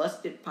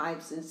busted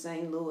pipes in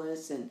St.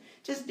 Louis and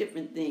just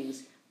different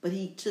things, but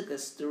He took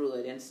us through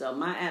it. And so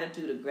my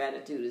attitude of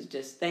gratitude is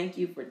just thank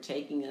you for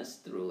taking us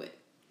through it.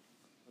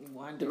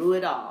 Wonderful. Through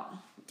it all.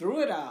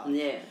 Through it all.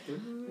 Yeah.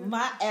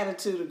 My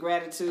attitude of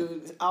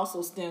gratitude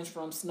also stems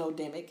from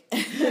snowdemic.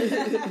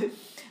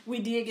 We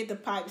did get the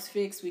pipes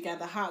fixed. We got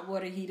the hot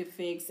water heater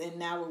fixed, and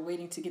now we're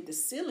waiting to get the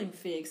ceiling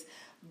fixed.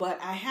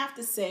 But I have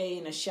to say,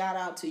 and a shout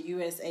out to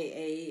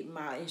USAA,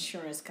 my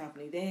insurance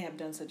company, they have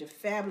done such a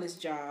fabulous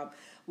job.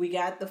 We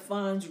got the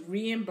funds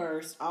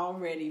reimbursed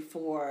already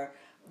for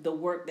the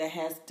work that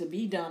has to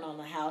be done on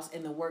the house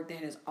and the work that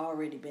has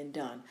already been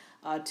done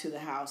to the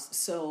house.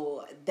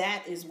 So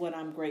that is what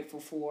I'm grateful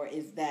for,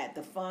 is that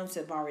the funds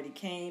have already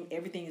came.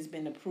 Everything has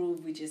been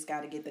approved. We just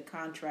got to get the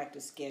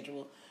contractor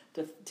schedule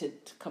to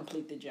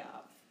complete the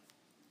job.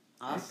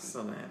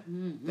 Awesome.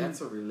 Excellent.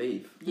 That's a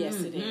relief.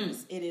 Yes, it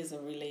is. It is a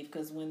relief,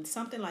 because when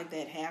something like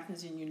that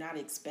happens and you're not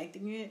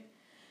expecting it,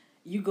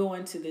 you go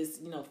into this,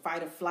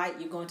 fight or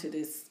flight. You go into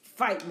this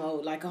fight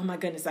mode, like, oh my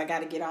goodness, I got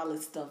to get all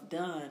this stuff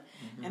done.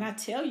 And I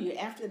tell you,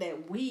 after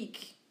that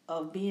week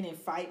of being in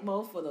fight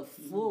mode for the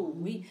full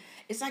week.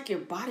 It's like your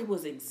body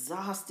was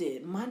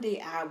exhausted.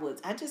 Monday,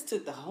 I just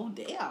took the whole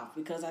day off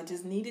because I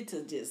just needed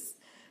to just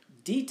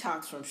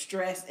detox from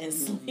stress and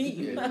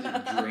sleep.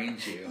 It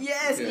drains you.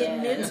 Yes, Yeah.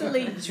 it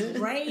mentally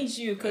drains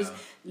you because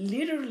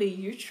literally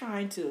you're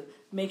trying to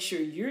make sure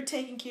you're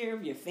taken care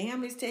of, your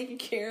family's taken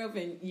care of,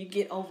 and you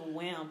get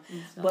overwhelmed.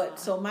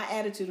 So my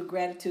attitude of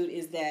gratitude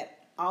is that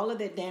all of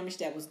that damage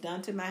that was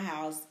done to my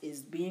house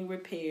is being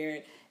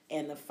repaired,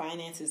 and the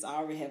finances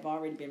have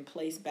already been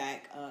placed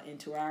back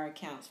into our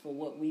accounts for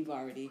what we've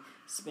already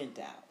spent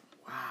out.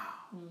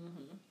 Wow.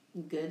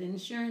 Good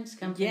insurance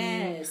company.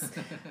 Yes.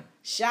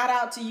 Shout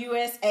out to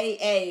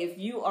USAA. If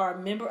you are a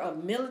member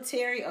of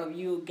military or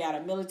you got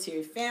a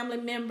military family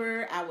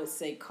member, I would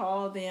say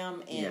call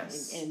them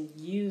and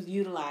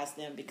utilize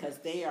them because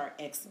they are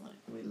excellent.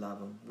 We love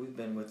them. We've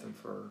been with them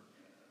for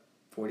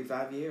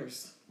 45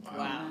 years.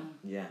 Wow.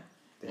 Yeah.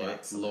 They're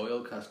excellent.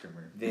 Loyal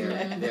customer. Very,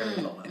 very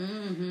loyal.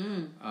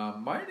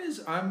 Mine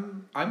is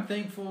I'm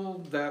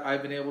thankful that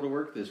I've been able to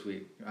work this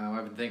week.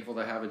 I've been thankful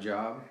to have a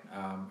job.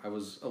 I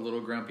was a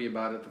little grumpy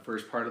about it the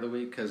first part of the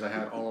week because I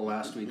had all of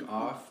last week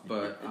off.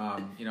 But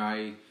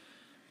I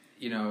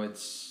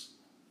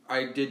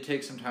did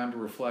take some time to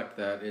reflect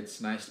that it's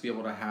nice to be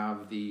able to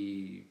have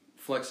the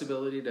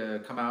flexibility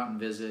to come out and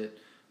visit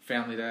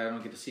family that I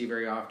don't get to see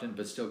very often,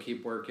 but still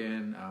keep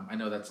working. I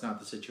know that's not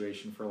the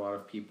situation for a lot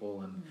of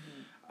people, and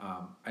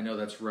I know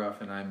that's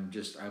rough, and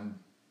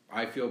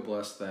I feel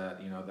blessed that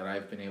that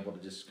I've been able to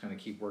just kind of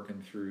keep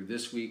working through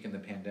this week and the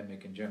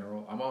pandemic in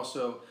general. I'm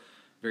also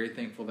very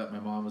thankful that my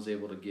mom was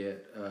able to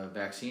get a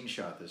vaccine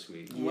shot this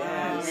week.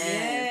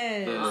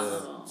 Yes.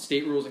 The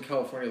state rules in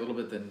California are a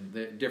little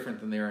bit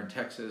different than they are in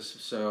Texas.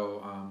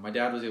 So my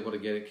dad was able to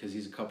get it because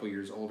he's a couple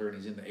years older and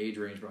he's in the age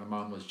range, but my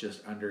mom was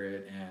just under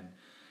it, and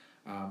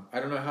I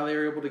don't know how they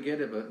were able to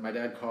get it, but my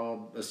dad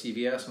called a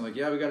CVS and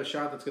yeah, we got a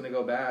shot that's going to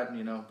go bad,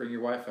 and bring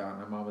your wife out.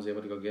 And my mom was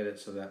able to go get it,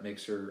 so that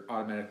makes her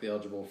automatically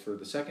eligible for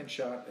the second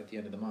shot at the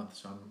end of the month.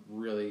 So I'm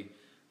really,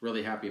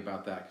 really happy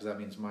about that because that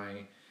means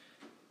my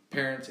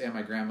parents and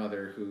my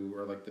grandmother, who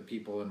are like the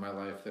people in my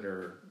life that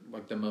are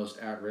like the most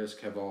at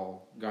risk, have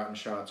all gotten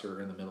shots or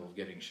are in the middle of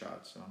getting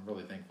shots. So I'm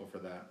really thankful for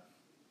that.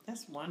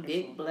 That's wonderful.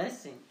 Big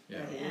blessing.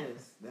 Yeah.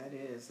 That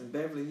is. And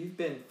Beverly, you've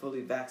been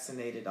fully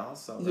vaccinated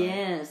also, right?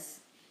 Yes.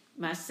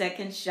 My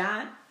second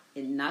shot,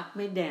 it knocked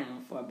me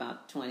down for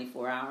about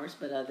 24 hours,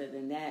 but other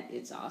than that,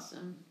 it's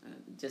awesome.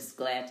 I'm just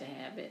glad to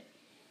have it.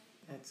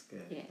 That's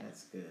good. Yeah.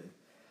 That's good.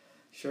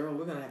 Cheryl,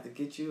 we're going to have to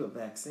get you a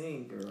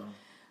vaccine, girl.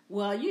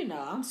 Well,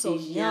 I'm so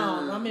She's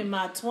young. young. I'm in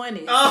my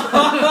 20s.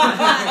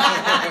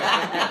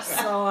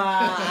 So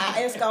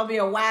it's going to be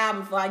a while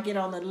before I get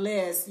on the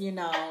list,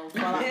 before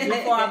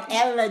I'm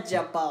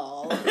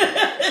eligible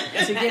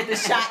to get the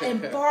shot.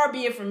 And far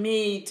be it from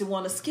me to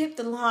want to skip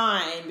the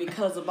line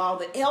because of all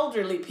the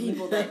elderly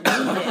people that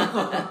need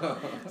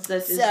it.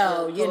 Says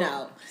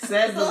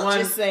Says the one.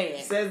 Just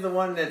saying. Says the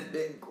one that's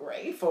been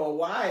gray for a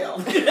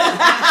while.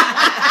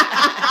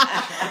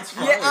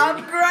 Yeah,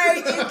 I'm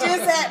great. It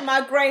just that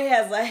my gray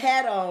has a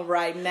hat on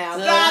right now.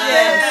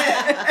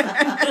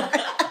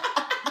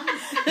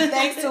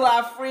 Thanks to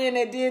our friend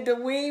that did the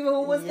weave.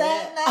 Who was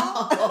that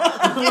now?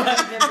 I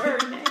remember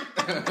her name.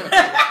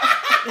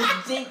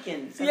 Miss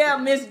Jenkins. Yeah,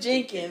 Miss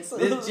Jenkins.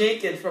 Miss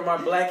Jenkins from our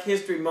Black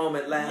History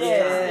moment last time.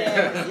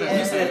 Yes.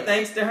 You said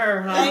thanks to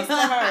her, huh? Thanks to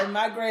her,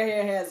 my gray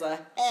hair has a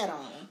hat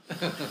on.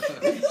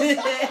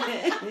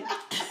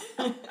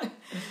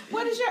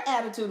 What is your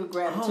attitude of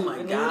gratitude? Oh my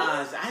Vanita?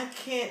 gosh, I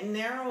can't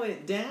narrow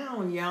it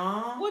down,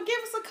 y'all. Well, give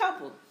us a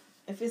couple.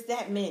 If it's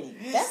that many,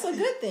 that's a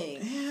good thing.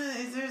 Yeah,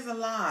 there's a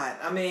lot.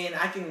 I mean,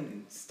 I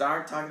can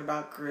start talking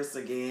about Chris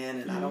again,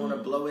 and I don't want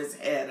to blow his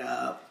head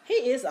up. He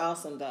is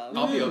awesome, though.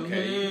 I'll be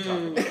okay. You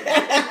can talk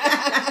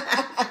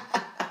about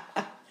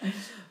it.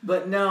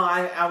 But no,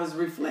 I was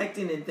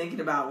reflecting and thinking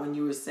about when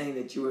you were saying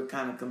that you were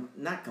kind of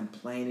not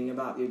complaining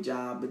about your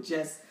job, but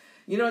just,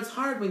 it's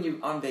hard when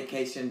you're on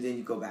vacation, then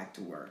you go back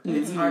to work.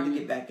 It's hard to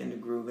get back in the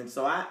groove. And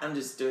so I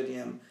understood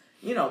him,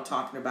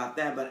 talking about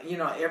that. But,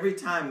 every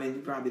time, and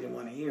you probably didn't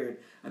want to hear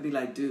it, I'd be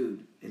like,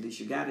 dude, at least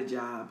you got a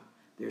job.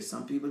 There's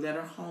some people that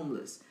are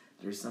homeless.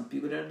 There's some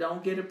people that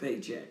don't get a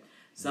paycheck.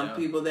 Some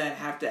people that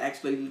have to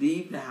actually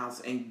leave the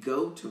house and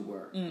go to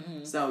work.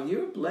 Mm-hmm. So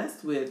you're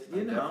blessed with, I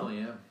definitely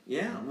am.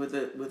 Yeah, with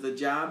a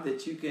job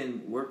that you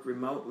can work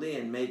remotely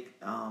and make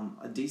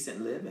a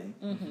decent living.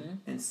 Mm-hmm.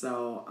 And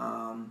so,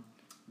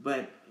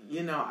 but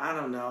I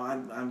don't know.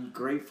 I'm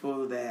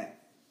grateful that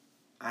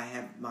I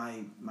have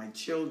my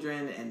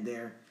children and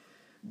they're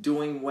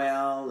doing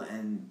well,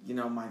 and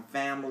my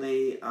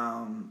family,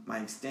 my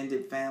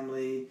extended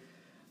family.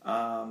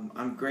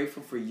 I'm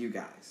grateful for you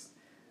guys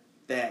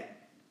that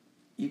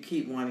you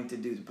keep wanting to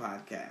do the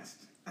podcast.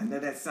 I know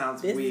that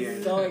sounds This weird.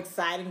 is so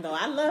exciting, though.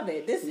 I love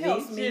it. This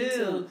helps me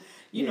to,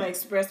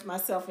 express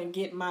myself and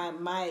get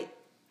my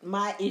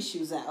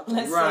issues out.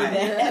 Let's say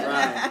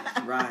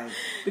that. Right.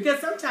 Because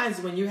sometimes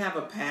when you have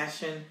a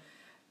passion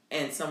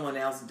and someone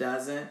else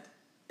doesn't,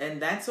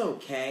 and that's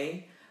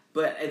okay.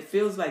 But it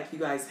feels like you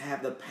guys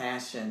have the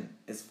passion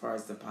as far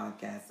as the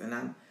podcast, and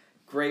I'm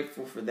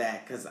grateful for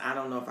that because I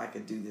don't know if I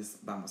could do this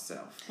by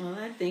myself. Well,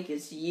 I think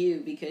it's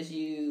you because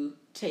you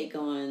take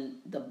on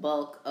the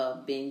bulk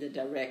of being the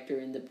director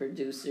and the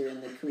producer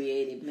and the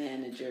creative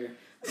manager.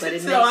 But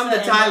it So I'm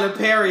the Tyler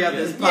Perry of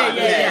this podcast.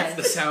 yeah.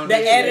 The sound The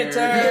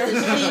engineer. editor.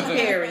 The Steve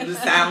Perry. The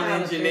sound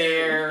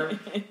engineer,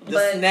 the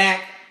But-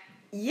 snack.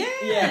 Yeah.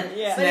 Yeah. But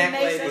it Snack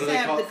makes lady. What us do they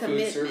have call the it? Food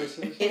commitment.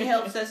 services? It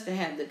helps us to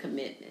have the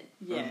commitment.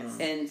 Yes.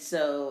 And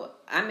so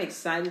I'm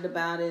excited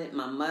about it.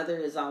 My mother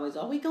is always,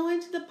 are we going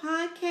to the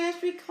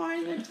podcast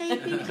recording or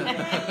taping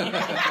today?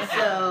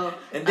 So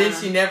And then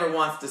she never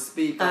wants to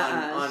speak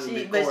on but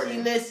recording.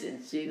 she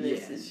listens. She Yeah,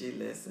 listens. she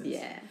listens.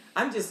 Yeah.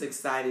 I'm just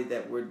excited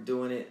that we're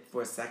doing it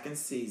for a second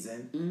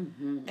season.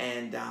 Mm-hmm.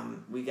 And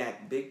we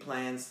got big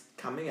plans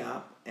coming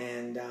up.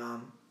 And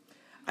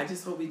I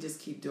just hope we just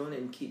keep doing it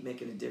and keep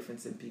making a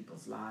difference in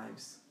people's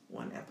lives,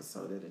 one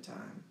episode at a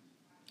time.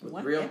 With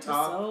One real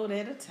talk. episode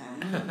at a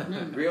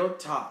time. Real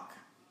talk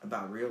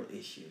about real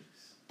issues.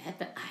 At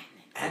the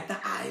island. At the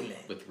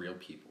island. With real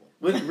people.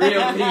 With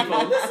real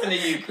people. Listen to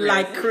you, Chris.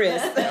 Like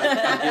Chris. I'm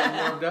getting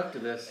warmed up to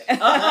this.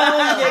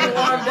 Oh, getting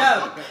warmed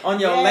up on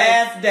your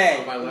last day.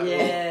 On my lap.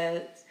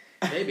 Yes.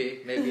 Maybe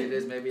it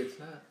is, maybe it's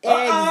not.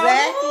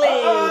 Exactly.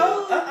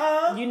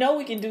 Uh-oh. You know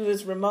we can do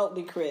this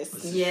remotely, Chris.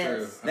 This is Yes.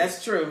 true.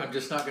 That's true. I'm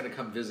just not going to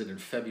come visit in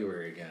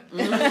February again.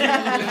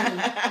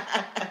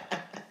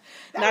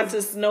 Not to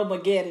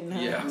Snowmageddon, huh?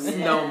 Yeah.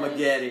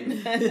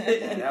 Snowmageddon.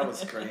 Yeah, that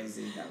was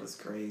crazy. That was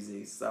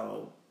crazy.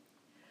 So,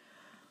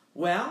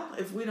 well,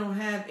 if we don't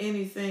have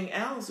anything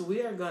else,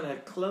 we are going to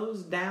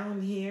close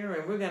down here.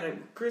 And we're going to...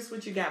 Chris,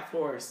 what you got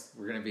for us?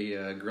 We're going to be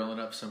grilling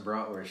up some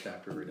bratwurst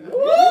after we're done.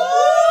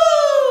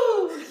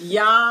 Woo!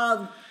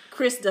 Y'all,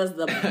 Chris does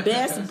the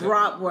best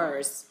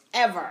bratwurst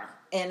ever.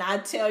 And I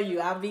tell you,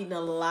 I've eaten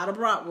a lot of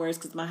bratwurst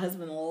because my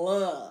husband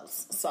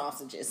loves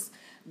sausages.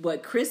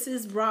 But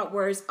Chris's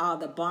bratwurst are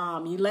the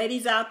bomb. You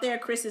ladies out there,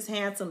 Chris is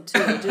handsome too.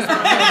 Just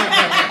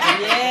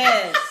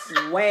yes.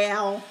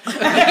 Well.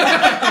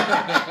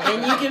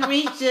 And you can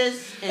reach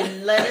us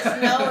and let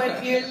us know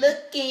if you're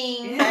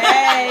looking.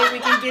 Hey, we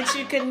can get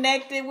you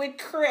connected with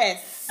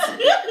Chris.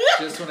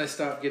 Just when I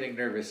stop getting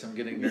nervous, I'm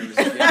getting nervous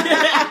again.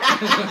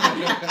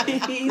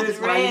 He's Chris,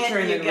 why you red,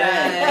 turning you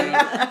guys.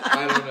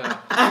 I don't know.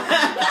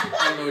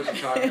 I don't know what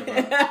you're talking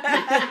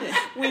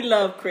about. We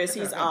love Chris.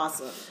 He's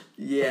awesome.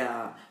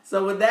 Yeah.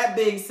 So with that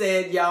being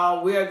said,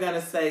 y'all, we are going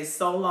to say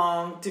so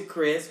long to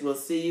Chris. We'll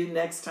see you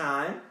next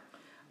time.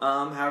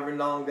 However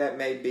long that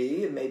may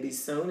be. It may be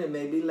soon. It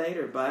may be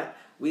later. But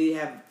we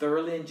have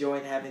thoroughly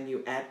enjoyed having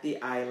you at the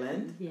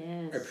island.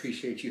 Yes. I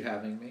appreciate you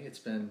having me. It's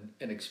been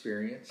an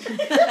experience.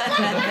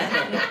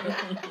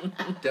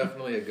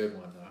 Definitely a good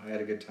one, though. I had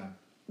a good time.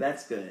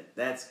 That's good.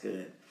 That's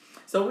good.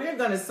 So we're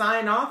going to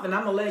sign off, and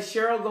I'm going to let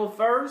Cheryl go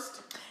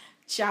first.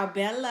 Ciao,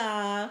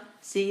 Bella.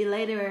 See you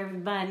later,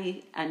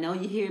 everybody. I know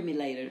you hear me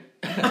later.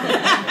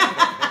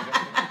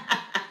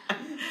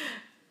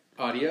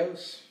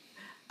 Adios.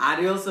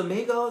 Adios,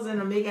 amigos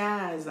and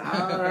amigas.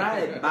 All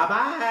right.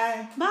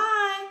 Bye-bye. Bye.